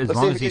 as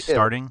long as he's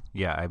starting,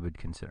 I would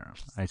consider him.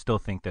 I still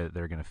think that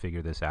they're going to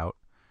figure this out,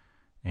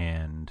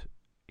 and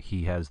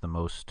he has the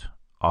most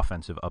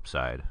offensive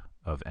upside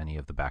of any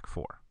of the back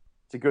 4.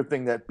 It's a good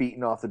thing that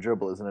beating off the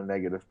dribble isn't a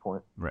negative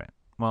point. Right.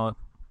 Well,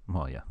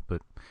 yeah,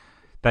 but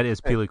that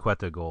is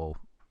Piliqueta goal.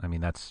 I mean,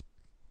 that's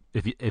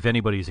if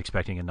anybody's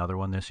expecting another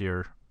one this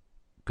year,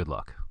 good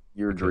luck.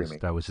 You're dreaming.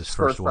 That was his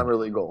first one Premier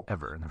League goal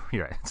ever.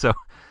 Right. So,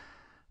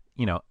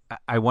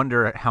 I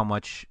wonder how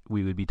much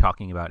we would be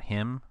talking about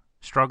him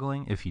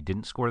struggling if he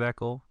didn't score that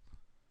goal.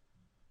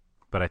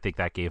 But I think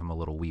that gave him a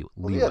little leeway.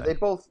 Well, yeah,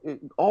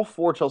 all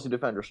 4 Chelsea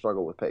defenders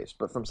struggle with pace,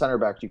 but from center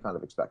backs you kind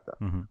of expect that.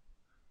 Mm-hmm.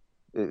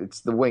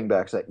 It's the wing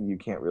backs that you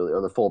can't really,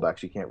 or the full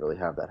backs you can't really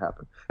have that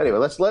happen. Anyway,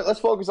 let's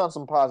focus on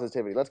some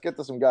positivity. Let's get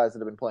to some guys that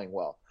have been playing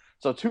well.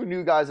 So 2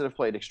 new guys that have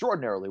played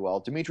extraordinarily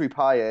well: Dimitri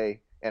Payet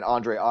and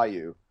Andre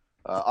Ayew.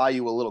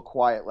 Ayew a little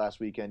quiet last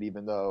weekend,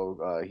 even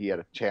though he had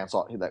a chance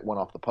that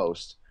went off the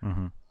post.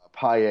 Mm-hmm.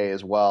 Payet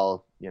as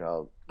well,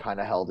 kind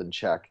of held in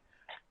check.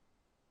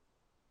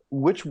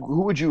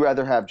 Who would you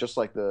rather have, just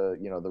like the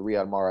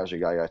Riyad Mahrez or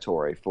Yaya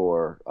Toure,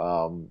 for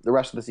the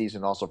rest of the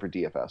season, also for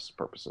DFS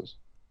purposes?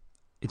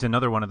 It's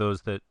another one of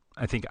those that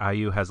I think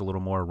Ayew has a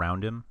little more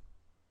around him,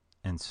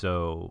 and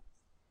so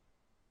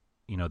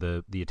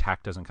the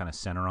attack doesn't kind of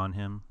center on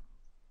him,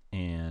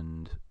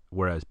 and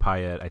whereas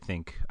Payet, I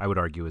think I would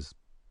argue is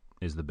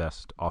the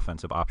best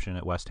offensive option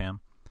at West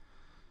Ham.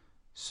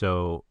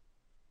 So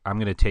I'm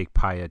going to take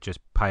Payet just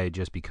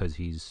because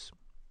he's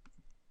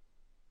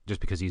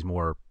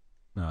more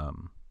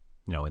in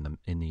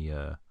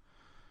the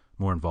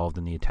more involved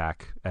in the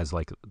attack as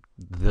like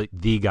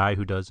the guy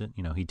who does it.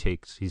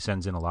 He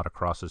sends in a lot of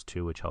crosses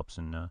too, which helps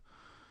in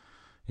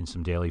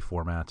some daily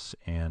formats.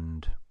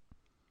 And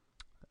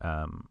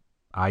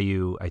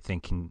Ayew, I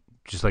think, can,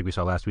 just like we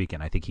saw last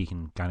weekend, I think he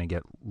can kind of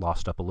get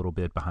lost up a little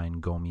bit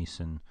behind Gomes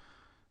and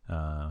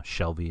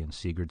Shelvey and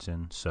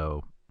Sigurdsson.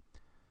 So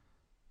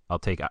I'll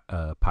take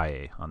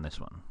Payet on this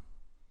one.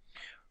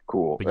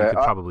 Cool. But you could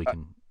probably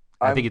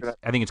I think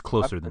it's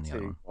closer than the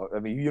other one. I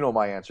mean,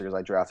 my answer because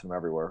I drafted him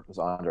everywhere. It's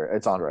Andre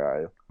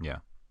Ayew. Yeah,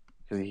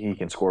 because he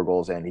can score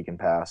goals and he can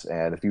pass,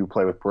 and if you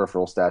play with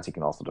peripheral stats, he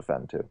can also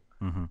defend too.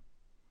 Mm-hmm.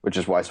 Which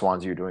is why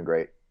Swansea are doing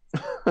great.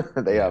 Let's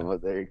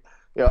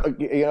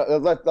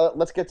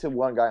get to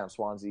one guy on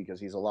Swansea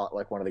because he's a lot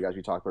like one of the guys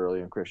we talked about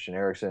earlier, Christian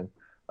Eriksen.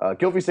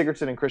 Gylfi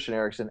Sigurdsson and Christian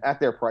Eriksen at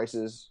their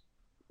prices,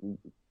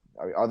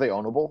 Are they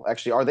ownable?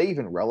 Actually, are they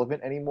even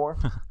relevant anymore?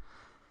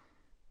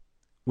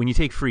 When you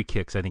take free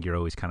kicks, I think you're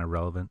always kind of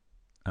relevant.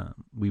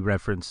 We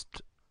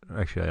referenced,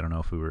 actually, I don't know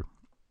if we were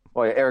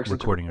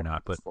recording or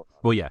not,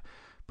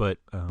 but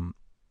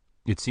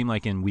it seemed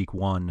like in week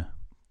 1,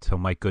 so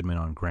Mike Goodman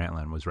on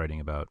Grantland was writing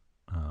about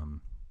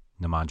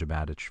Nemanja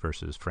Matic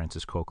versus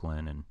Francis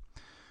Coquelin, and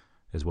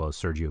as well as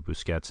Sergio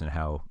Busquets, and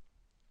how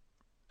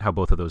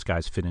both of those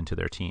guys fit into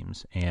their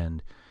teams.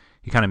 And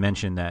he kind of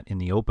mentioned that in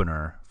the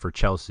opener for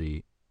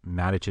Chelsea,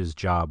 Matic's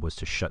job was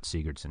to shut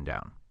Sigurdsson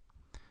down.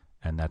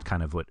 And that's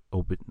kind of what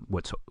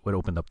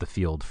opened up the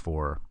field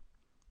for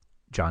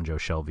Jonjo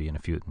Shelvey and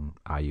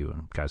Ayew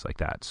and guys like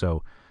that.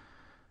 So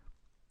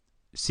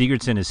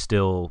Sigurdsson is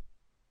still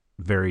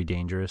very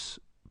dangerous,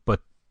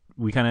 but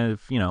we kind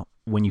of,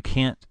 when you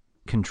can't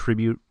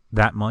contribute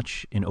that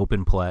much in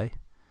open play,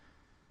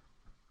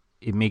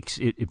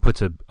 it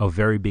puts a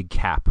very big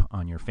cap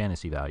on your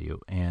fantasy value.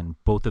 And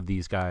both of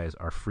these guys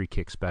are free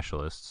kick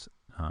specialists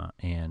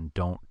and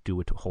don't do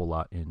a whole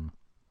lot in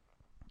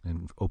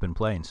open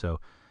play. And so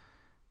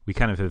we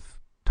kind of have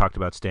talked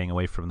about staying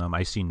away from them.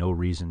 I see no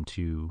reason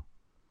to,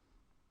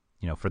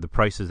 for the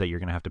prices that you're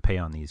going to have to pay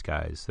on these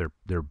guys,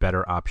 they're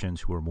better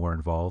options who are more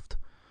involved.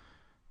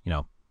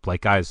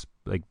 Like guys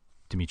like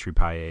Dimitri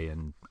Payet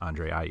and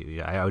Andre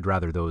Ayew. I would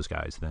rather those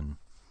guys than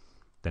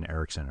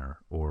Eriksen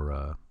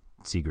or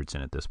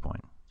Sigurdsson at this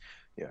point.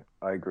 Yeah,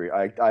 I agree.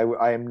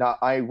 I am not.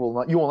 I will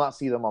not. You will not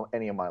see them on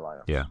any of my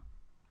lineups. Yeah.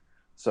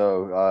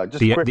 So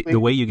just quickly, the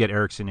way you get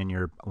Eriksen in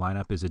your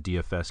lineup is a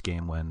DFS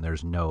game when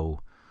there's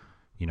no,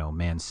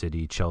 Man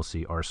City,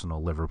 Chelsea,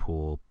 Arsenal,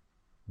 Liverpool,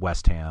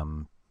 West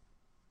Ham.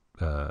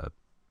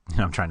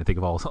 I'm trying to think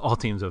of all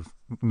teams of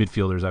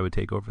midfielders I would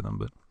take over them,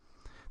 but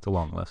it's a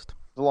long list.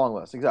 It's a long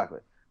list, exactly.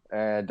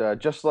 And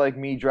just like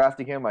me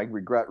drafting him, I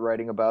regret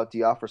writing about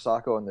Diafra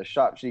Sakho in the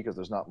shot sheet because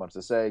there's not much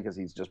to say because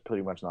he's just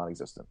pretty much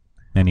non-existent.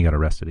 And he got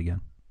arrested again.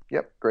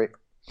 Yep, great.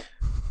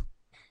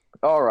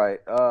 All right.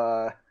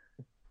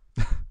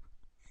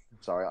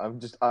 Sorry,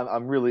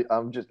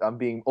 I'm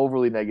being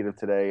overly negative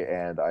today,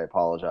 and I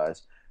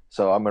apologize.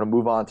 So I'm going to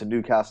move on to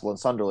Newcastle and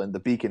Sunderland, the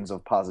beacons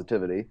of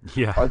positivity.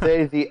 Yeah. Are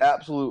they the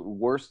absolute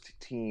worst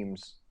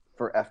teams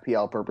for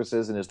FPL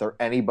purposes, and is there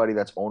anybody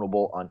that's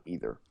ownable on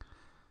either?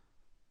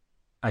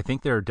 I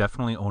think there are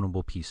definitely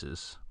ownable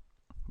pieces.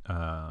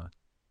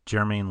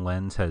 Jermaine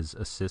Lens has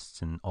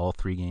assists in all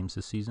 3 games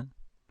this season,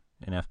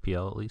 in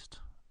FPL at least.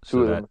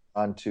 Two of them have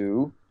gone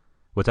to...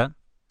 What's that?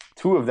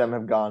 2 of them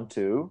have gone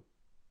to...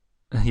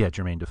 Yeah,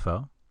 Jermaine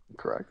Defoe.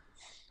 Correct.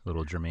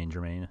 Little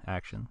Jermaine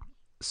action.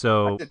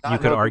 So you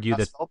could argue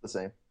that... spelled the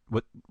same.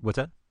 What's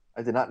that?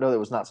 I did not know that it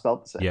was not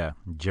spelled the same. Yeah,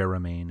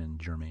 Jermaine and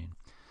Jermaine.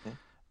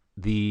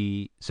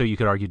 Yeah. So you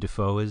could argue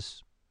Defoe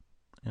is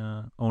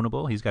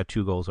ownable. He's got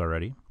 2 goals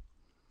already.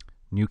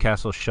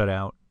 Newcastle shut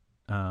out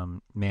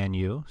Man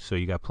U, so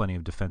you got plenty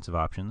of defensive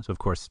options. Of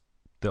course,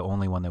 the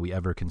only one that we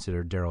ever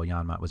considered, Daryl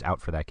Janmaat, was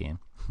out for that game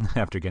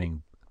after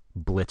getting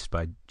blitzed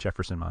by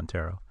Jefferson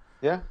Montero.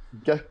 Yeah,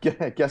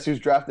 guess who's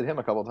drafted him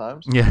a couple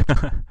times? Yeah.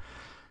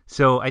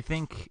 So I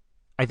think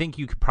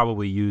you could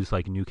probably use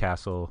like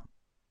Newcastle,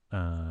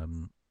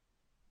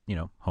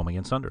 home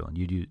against Sunderland.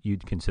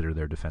 You'd consider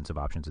their defensive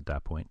options at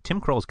that point. Tim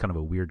Krul's kind of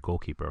a weird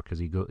goalkeeper because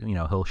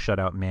he'll shut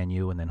out Man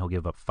U and then he'll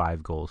give up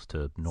 5 goals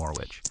to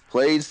Norwich.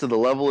 Plays to the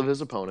level of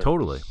his opponent.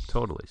 Totally.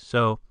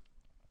 So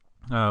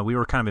we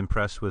were kind of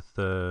impressed with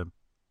Jorginho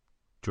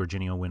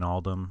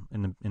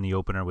Wijnaldum in the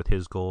opener with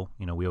his goal.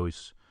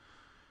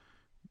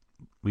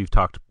 We've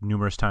talked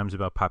numerous times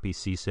about Papi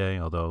Cisse,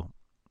 although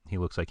he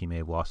looks like he may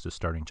have lost his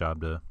starting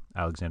job to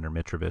Alexander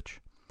Mitrovic.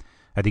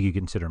 I think you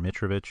consider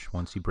Mitrovic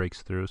once he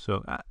breaks through.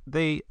 So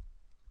they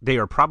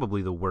are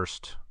probably the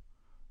worst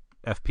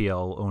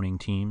FPL owning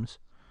teams,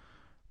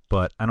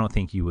 but I don't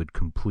think you would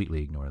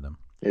completely ignore them.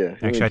 Yeah.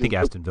 Actually, I think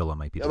Aston Villa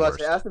might be the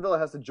worst. Aston Villa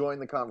has to join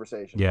the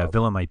conversation. Yeah, probably.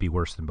 Villa might be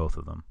worse than both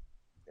of them.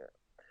 Yeah.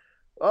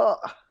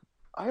 Well,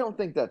 I don't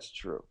think that's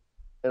true,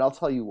 and I'll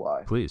tell you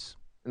why. Please.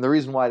 And the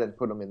reason why I didn't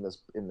put them in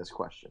this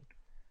question,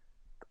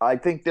 I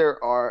think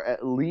there are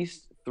at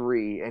least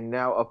 3, and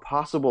now a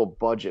possible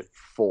budget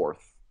 4th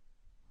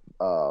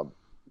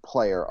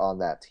player on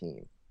that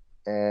team.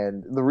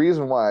 And the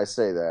reason why I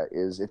say that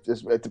is it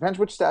depends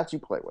which stats you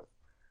play with.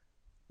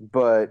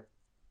 But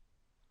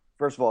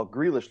first of all,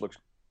 Grealish looks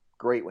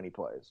great when he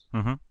plays.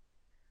 Mm-hmm.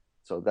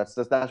 So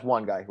that's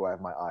one guy who I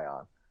have my eye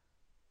on.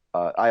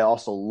 I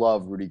also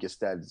love Rudy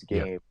Gested's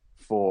game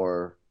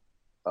for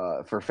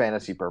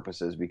fantasy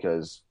purposes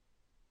because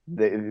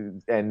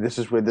this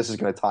is going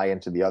to tie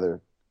into the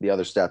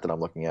other stat that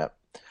I'm looking at.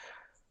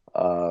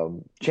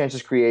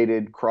 Chances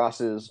created,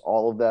 crosses,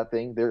 all of that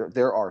thing.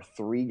 There are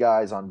 3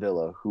 guys on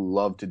Villa who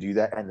love to do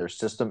that, and their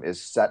system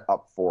is set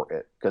up for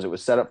it because it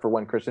was set up for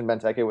when Christian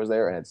Benteke was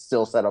there, and it's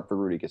still set up for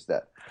Rudy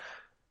Gested.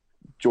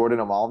 Jordan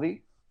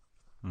Amalvi,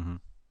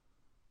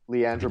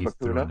 Leandro Bacuna.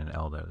 Throwing an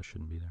L there that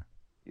shouldn't be there.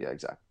 Yeah,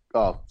 exactly.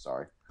 Oh,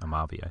 sorry.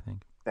 Amavi, I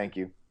think. Thank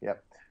you.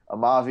 Yep.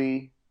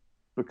 Amavi,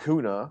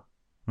 Bacuna,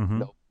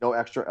 no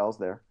extra L's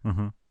there,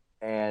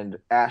 and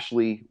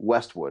Ashley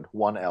Westwood,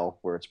 1 L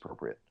where it's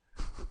appropriate.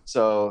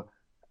 So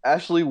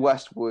Ashley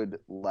Westwood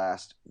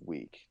last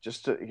week,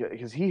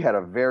 because he had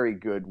a very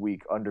good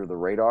week under the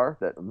radar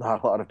that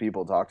not a lot of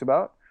people talked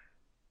about.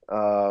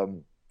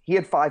 He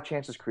had 5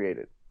 chances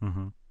created,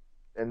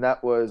 and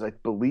that was, I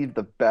believe,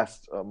 the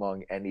best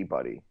among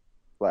anybody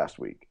last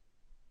week,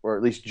 or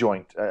at least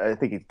joint. I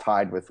think he's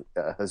tied with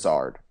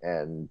Hazard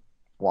and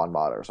Juan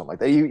Mata or something like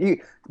that.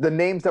 The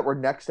names that were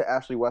next to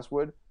Ashley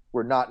Westwood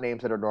were not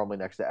names that are normally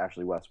next to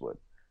Ashley Westwood.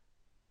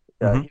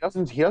 He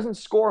doesn't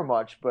score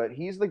much, but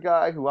he's the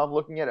guy who I'm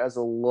looking at as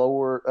a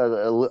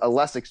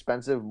less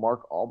expensive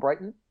Mark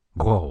Albrighton.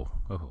 Whoa.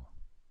 Oh.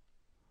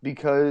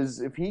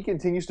 Because if he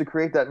continues to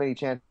create that many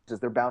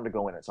chances, they're bound to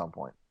go in at some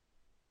point.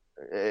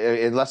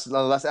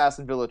 Unless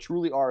Aston Villa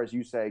truly are, as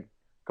you say,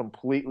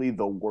 completely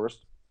the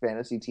worst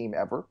fantasy team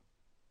ever,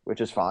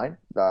 which is fine.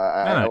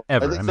 Not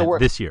ever. I meant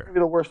this year. Maybe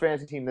the worst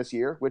fantasy team this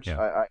year, which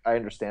I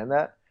understand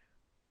that.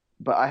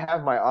 But I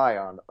have my eye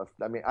on.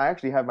 I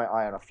actually have my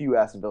eye on a few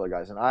Aston Villa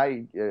guys,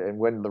 and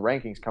when the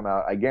rankings come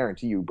out, I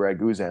guarantee you, Brad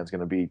Guzan's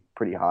going to be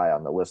pretty high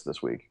on the list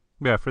this week.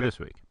 Yeah, for this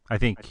week, I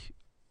think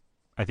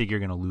you're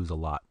going to lose a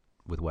lot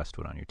with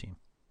Westwood on your team.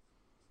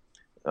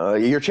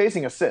 You're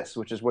chasing assists,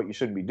 which is what you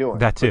shouldn't be doing.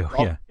 That too,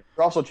 yeah.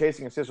 You're also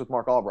chasing assists with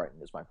Mark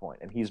Albrighton, is my point,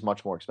 and he's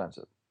much more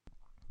expensive.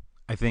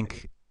 I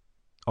think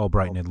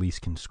Albrighton at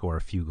least can score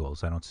a few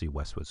goals. I don't see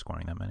Westwood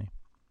scoring that many.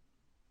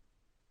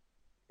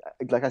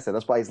 Like I said,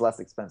 that's why he's less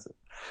expensive.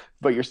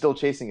 But you're still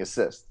chasing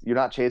assists. You're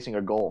not chasing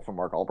a goal from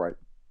Mark Albrighton,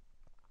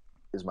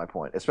 is my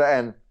point.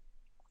 And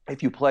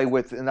if you play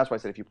with, and that's why I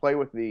said, if you play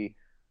with the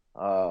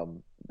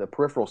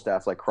peripheral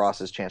stats like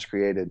crosses, chance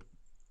created,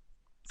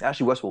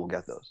 Ashley Westwood will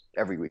get those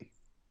every week.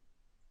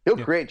 He'll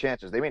create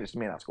chances. They may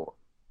not score.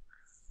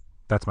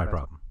 That's my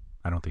problem.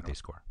 I don't think they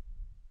score.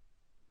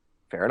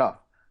 Fair enough.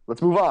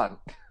 Let's move on.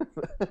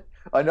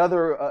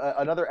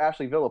 Another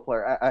Ashley Villa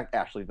player.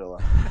 Ashley Villa.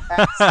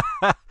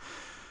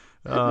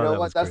 You know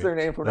what? That's their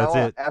name from now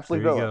on. Ashley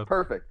Villa.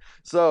 Perfect.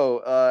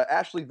 So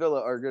Ashley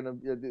Villa are going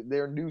to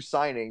their new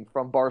signing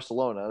from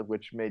Barcelona,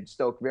 which made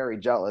Stoke very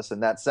jealous,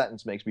 and that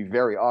sentence makes me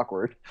very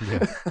awkward.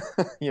 Yeah.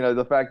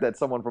 The fact that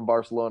someone from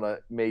Barcelona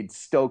made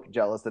Stoke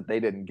jealous that they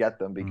didn't get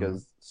them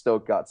because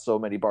Stoke got so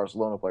many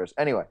Barcelona players.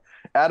 Anyway,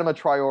 Adama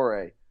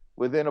Traore,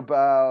 within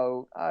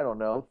about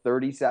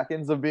 30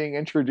 seconds of being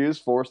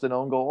introduced, forced an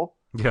own goal.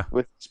 Yeah,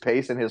 with his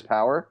pace and his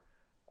power.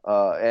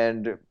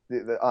 And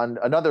on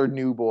another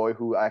new boy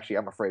who actually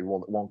I'm afraid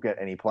won't get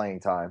any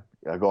playing time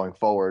going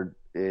forward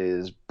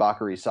is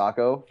Bakary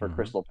Sakho for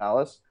Crystal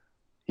Palace.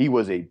 He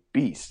was a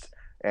beast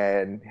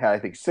and had, I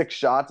think, 6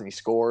 shots and he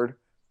scored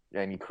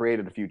and he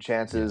created a few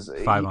chances.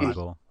 5 on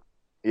goal.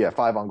 Yeah,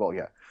 5 on goal.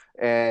 Yeah,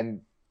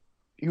 and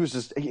he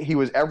was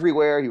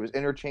everywhere. He was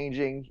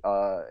interchanging.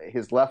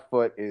 His left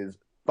foot is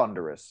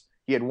thunderous.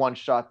 He had one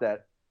shot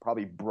that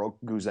probably broke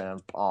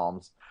Guzan's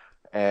palms,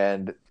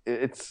 and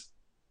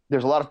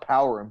there's a lot of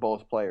power in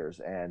both players.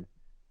 And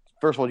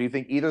first of all, do you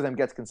think either of them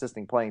gets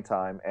consistent playing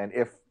time? And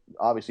if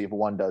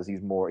one does, he's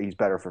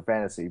better for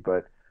fantasy.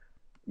 But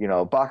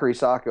Bakary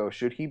Sakho,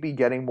 should he be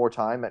getting more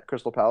time at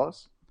Crystal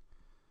Palace?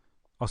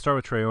 I'll start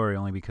with Traore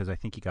only because I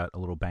think he got a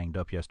little banged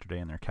up yesterday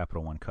in their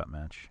Capital One Cup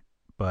match.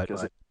 But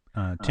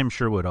Tim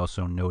Sherwood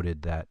also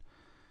noted that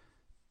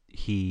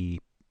he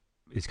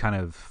is kind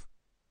of,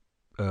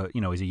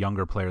 he's a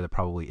younger player that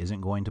probably isn't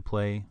going to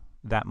play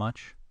that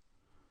much,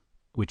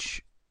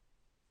 which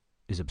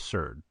is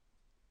absurd.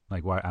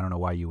 Like, why? I don't know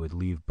why you would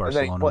leave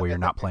Barcelona where you're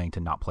not playing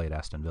to not play at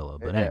Aston Villa.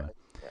 But anyway,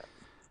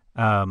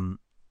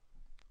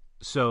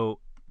 so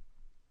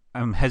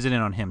I'm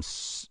hesitant on him.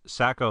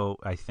 Sakho,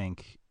 I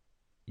think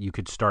you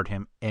could start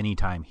him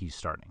anytime he's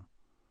starting.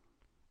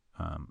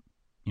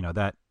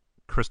 That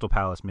Crystal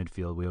Palace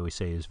midfield we always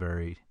say is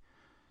very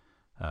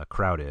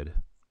crowded.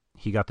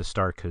 He got the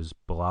start because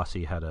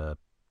Bolasie had a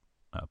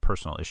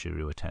personal issue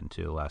to attend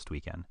to last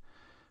weekend,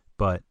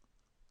 but.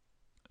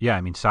 Yeah,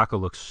 Sakho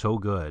looks so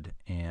good,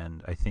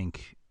 and I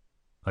think,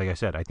 like I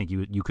said, I think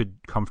you could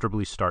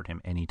comfortably start him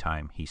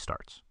anytime he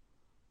starts.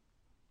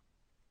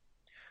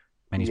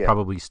 And he's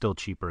probably still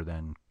cheaper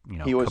than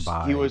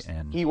Cabaye.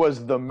 He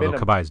was the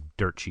minimum. Cabaye's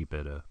dirt cheap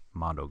at a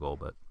Mondo goal,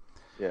 but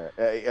yeah,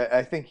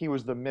 I think he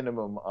was the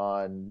minimum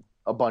on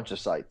a bunch of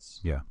sites.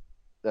 Yeah,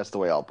 that's the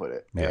way I'll put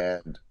it. Yeah.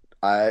 And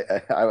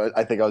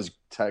I think I was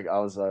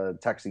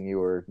texting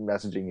you or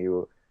messaging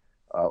you.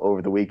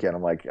 Over the weekend,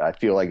 I'm like, I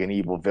feel like an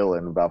evil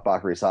villain about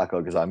Bakary Sakho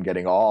because I'm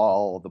getting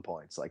all the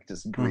points, like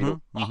just greedy,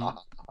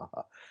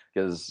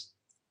 because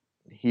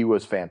he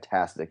was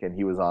fantastic and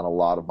he was on a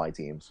lot of my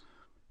teams.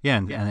 Yeah,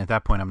 and at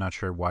that point, I'm not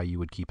sure why you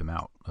would keep him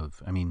out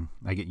of.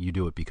 I get you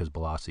do it because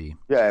Bolasie.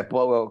 Yeah,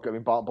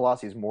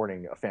 Bolasie is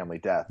mourning a family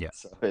death. Yeah,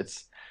 so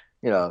it's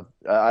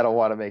I don't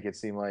want to make it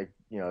seem like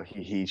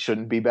he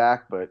shouldn't be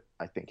back, but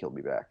I think he'll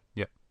be back.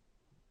 Yeah,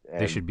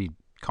 they should be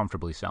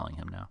comfortably selling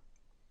him now.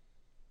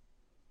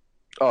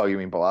 Oh, you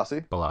mean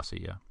Bolasie?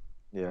 Bolasie, yeah.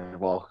 Yeah,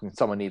 well,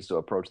 someone needs to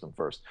approach them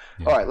first.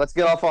 Yeah. All right, let's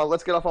get off on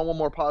one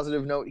more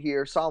positive note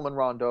here. Salomon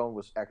Rondon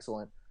was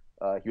excellent.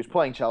 He was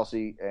playing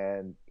Chelsea,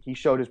 and he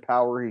showed his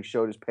power. He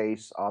showed his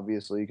pace,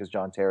 obviously, because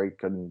John Terry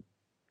couldn't.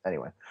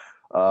 Anyway,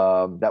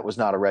 That was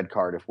not a red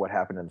card if what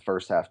happened in the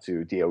first half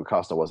to Diego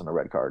Costa wasn't a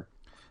red card.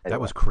 Anyway.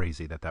 That was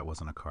crazy that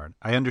wasn't a card.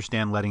 I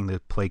understand letting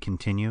the play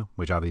continue,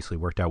 which obviously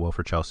worked out well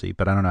for Chelsea,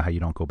 but I don't know how you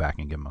don't go back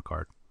and give him a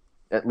card.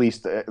 At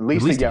least a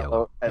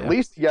yellow. At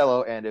least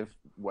yellow, and if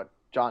what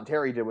John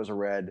Terry did was a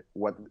red,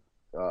 what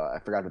I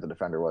forgot what the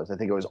defender was. I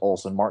think it was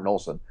Martin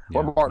Olsen. Yeah,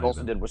 what Martin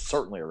Olsen did was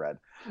certainly a red.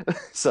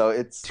 So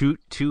it's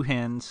two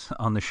hands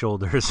on the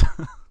shoulders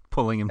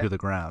pulling him to the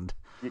ground.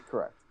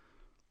 Correct.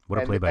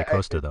 What a play by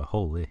Costa, though.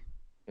 Holy.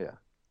 Yeah.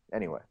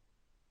 Anyway.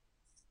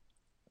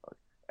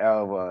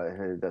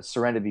 The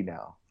Serenity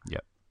now.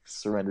 Yep.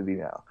 Serenity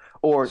now.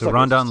 Or so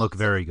Rondon looked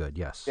very good,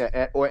 yes. Yeah,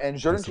 and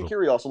Xherdan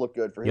Shaqiri also looked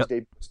good for his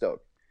debut at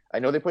Stoke. I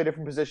know they play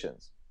different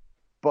positions,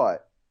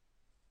 but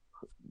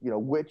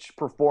which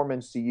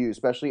performance to you,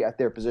 especially at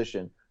their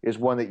position, is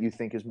one that you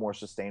think is more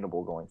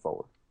sustainable going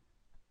forward?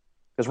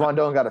 Because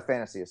Rondon got a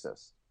fantasy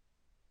assist.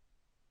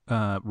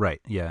 Right.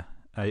 Yeah.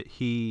 Didn't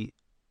he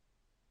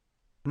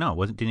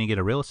get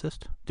a real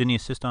assist? Didn't he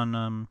assist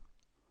on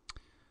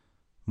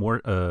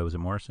was it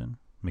Morrison?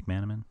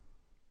 McManaman?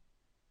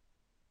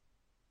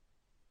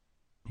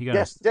 He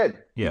did.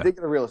 Yeah. He did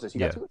get a real assist. He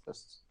got 2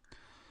 assists.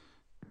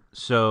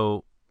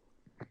 So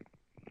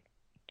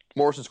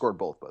Morrison scored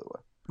both, by the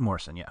way.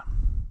 Morrison, yeah.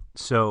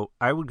 So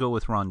I would go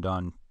with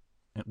Rondon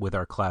with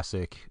our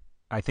classic.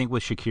 I think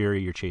with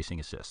Shaqiri, you're chasing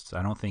assists.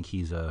 I don't think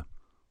he's a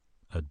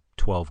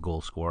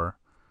 12-goal scorer,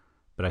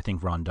 but I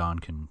think Rondon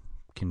can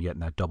get in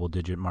that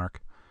double-digit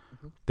mark.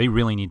 Mm-hmm. They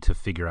really need to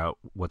figure out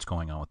what's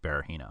going on with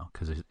Berahino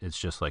because it's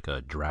just like a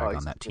drag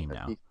on that team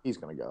now. He's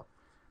going to go.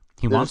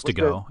 He wants to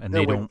go, and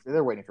they don't.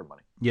 They're waiting for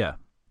money. Yeah.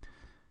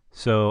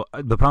 So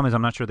the problem is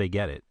I'm not sure they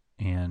get it,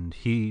 and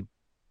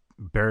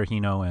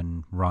Berahino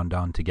and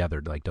Rondon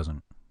together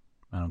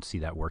I don't see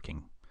that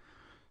working.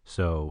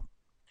 So,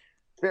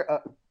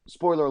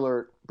 spoiler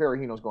alert: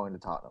 Berahino's going to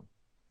Tottenham.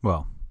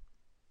 Well,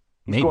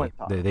 maybe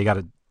they got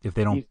to if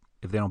they don't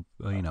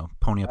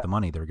pony up the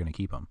money, they're going to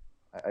keep him.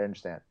 I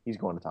understand. He's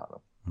going to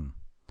Tottenham.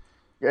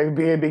 Yeah,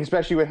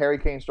 especially with Harry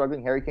Kane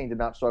struggling. Harry Kane did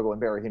not struggle when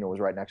Berahino was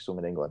right next to him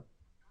in England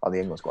on the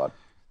England squad.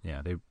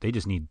 Yeah, they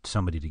just need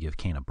somebody to give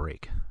Kane a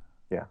break.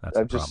 Yeah, that's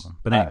the problem.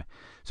 But anyway,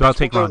 so I'll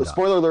take Rondon.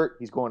 Spoiler alert: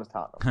 he's going to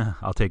Tottenham.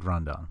 I'll take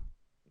Rondon.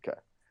 Okay.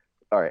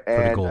 All right,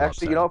 and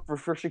actually,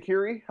 for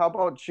Shaqiri, how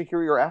about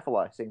Shaqiri or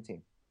Afellay, same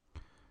team?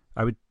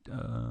 I would.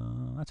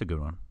 That's a good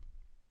one.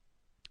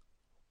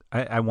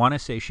 I want to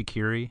say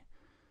Shaqiri,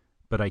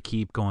 but I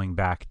keep going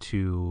back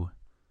to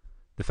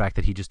the fact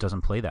that he just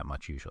doesn't play that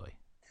much usually.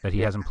 That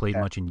he hasn't played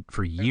much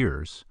for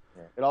years.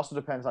 Yeah. It also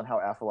depends on how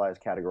Afellay is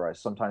categorized.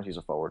 Sometimes he's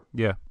a forward.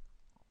 Yeah.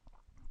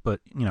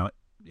 But,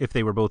 if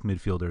they were both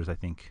midfielders, I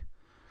think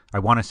I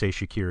want to say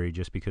Shaqiri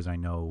just because I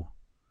know,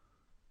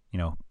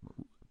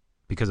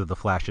 because of the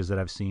flashes that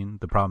I've seen.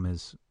 The problem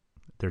is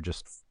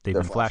they've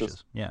been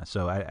flashes. Yeah.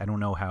 So I don't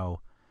know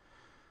how.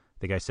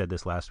 I think I said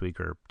this last week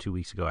or 2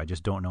 weeks ago. I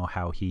just don't know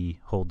how he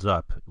holds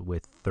up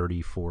with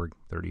 34,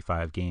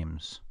 35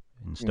 games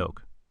in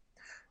Stoke.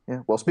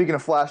 Yeah. Well, speaking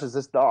of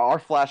flashes, our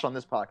flash on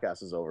this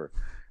podcast is over.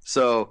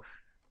 So,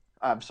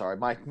 I'm sorry.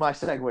 My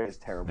segue is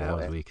terrible. That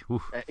was weak.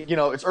 Oof.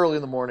 It's early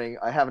in the morning.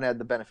 I haven't had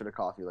the benefit of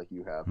coffee like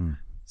you have.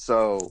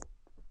 So,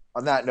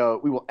 on that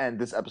note, we will end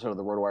this episode of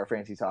the RotoWire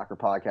Fantasy Soccer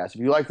Podcast.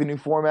 If you like the new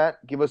format,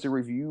 give us a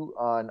review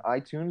on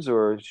iTunes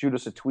or shoot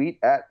us a tweet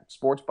at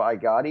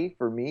SportsByGotti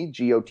for me,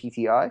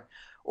 GOTTI,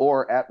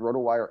 or at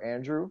RotoWire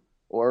Andrew,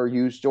 or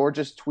use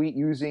George's tweet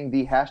using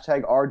the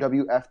hashtag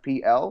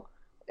RWFPL.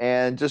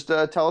 And just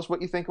tell us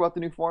what you think about the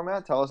new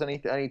format. Tell us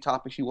any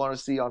topics you want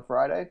to see on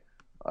Friday.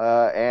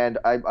 And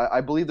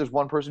I believe there's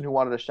one person who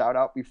wanted a shout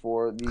out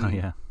before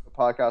the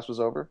podcast was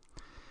over.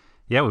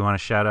 Yeah, we want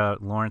to shout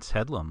out Lawrence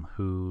Headlam,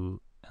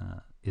 who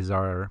is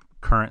our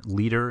current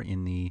leader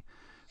in the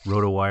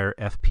RotoWire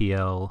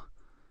FPL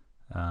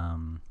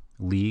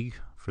league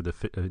for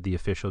the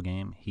official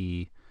game.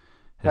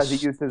 Has he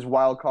used his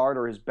wild card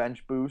or his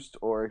bench boost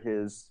or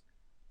his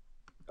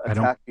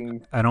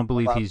attacking? I don't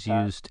believe he's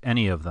used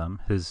any of them.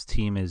 His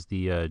team is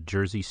the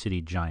Jersey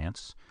City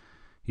Giants.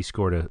 He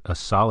scored a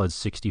solid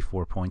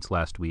 64 points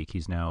last week.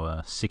 He's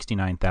now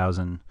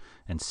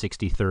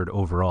 69,063rd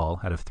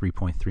overall out of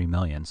 3.3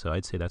 million. So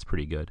I'd say that's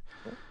pretty good.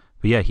 Okay.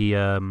 But yeah,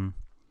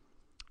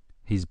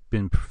 he's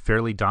been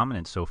fairly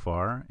dominant so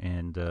far.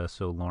 And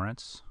so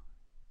Lawrence,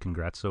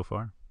 congrats so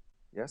far.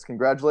 Yes,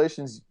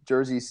 congratulations,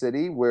 Jersey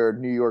City, where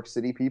New York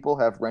City people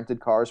have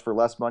rented cars for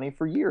less money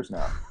for years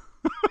now.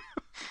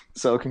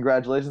 So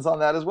congratulations on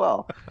that as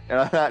well. And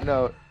on that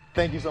note,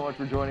 thank you so much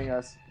for joining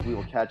us. We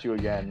will catch you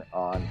again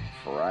on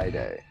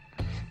Friday.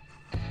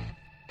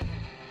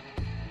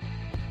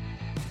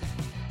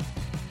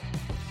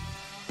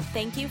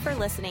 Thank you for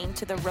listening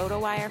to the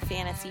RotoWire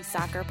Fantasy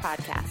Soccer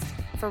Podcast.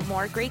 For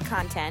more great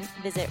content,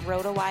 visit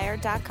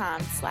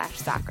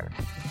rotowire.com/soccer.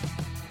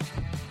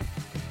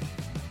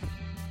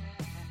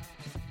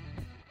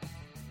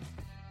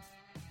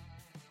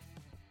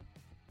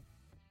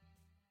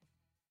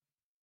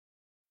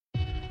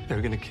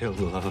 They're gonna kill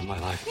the love of my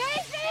life.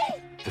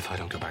 Casey! If I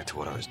don't go back to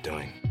what I was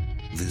doing.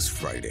 This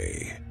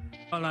Friday.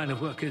 Our line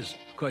of work is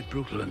quite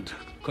brutal and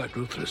quite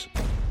ruthless.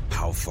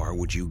 How far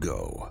would you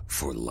go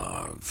for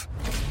love?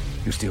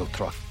 You steal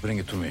truck, bring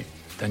it to me.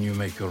 Then you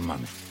make your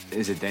money.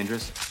 Is it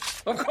dangerous?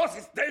 Of course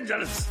it's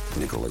dangerous!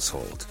 Nicholas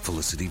Hoult,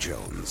 Felicity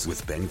Jones,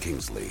 with Ben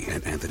Kingsley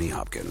and Anthony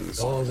Hopkins.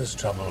 All this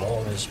trouble,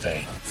 all this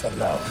pain, for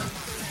love.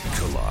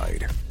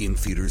 Collide, in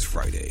theaters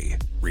Friday.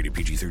 Rated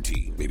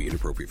PG-13, may be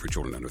inappropriate for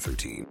children under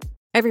 13.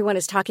 Everyone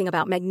is talking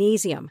about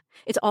magnesium.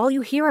 It's all you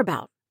hear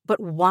about.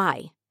 But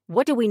why?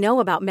 What do we know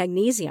about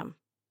magnesium?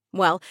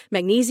 Well,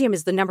 magnesium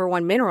is the number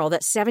one mineral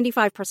that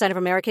 75% of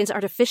Americans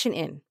are deficient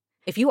in.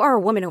 If you are a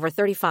woman over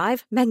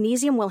 35,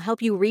 magnesium will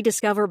help you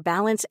rediscover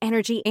balance,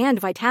 energy, and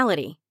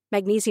vitality.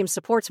 Magnesium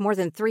supports more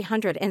than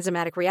 300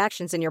 enzymatic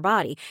reactions in your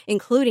body,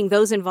 including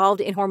those involved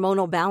in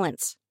hormonal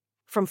balance.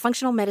 From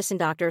functional medicine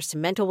doctors to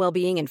mental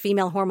well-being and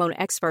female hormone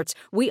experts,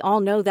 we all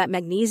know that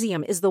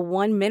magnesium is the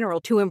one mineral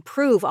to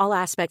improve all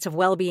aspects of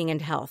well-being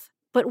and health.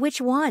 But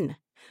which one?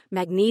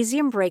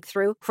 Magnesium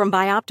Breakthrough from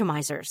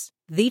Bioptimizers,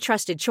 the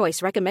trusted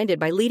choice recommended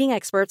by leading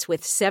experts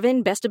with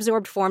 7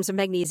 best-absorbed forms of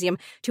magnesium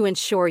to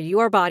ensure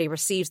your body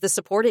receives the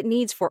support it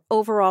needs for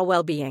overall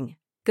well-being.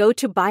 Go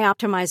to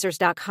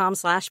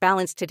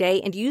bioptimizers.com/balance today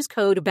and use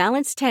code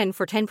BALANCE10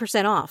 for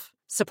 10% off.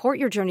 Support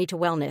your journey to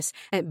wellness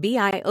at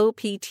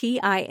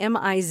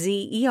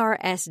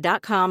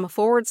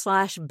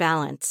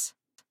bioptimizers.com/balance.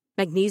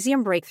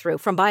 Magnesium Breakthrough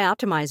from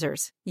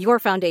Bioptimizers, your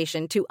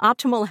foundation to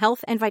optimal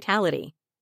health and vitality.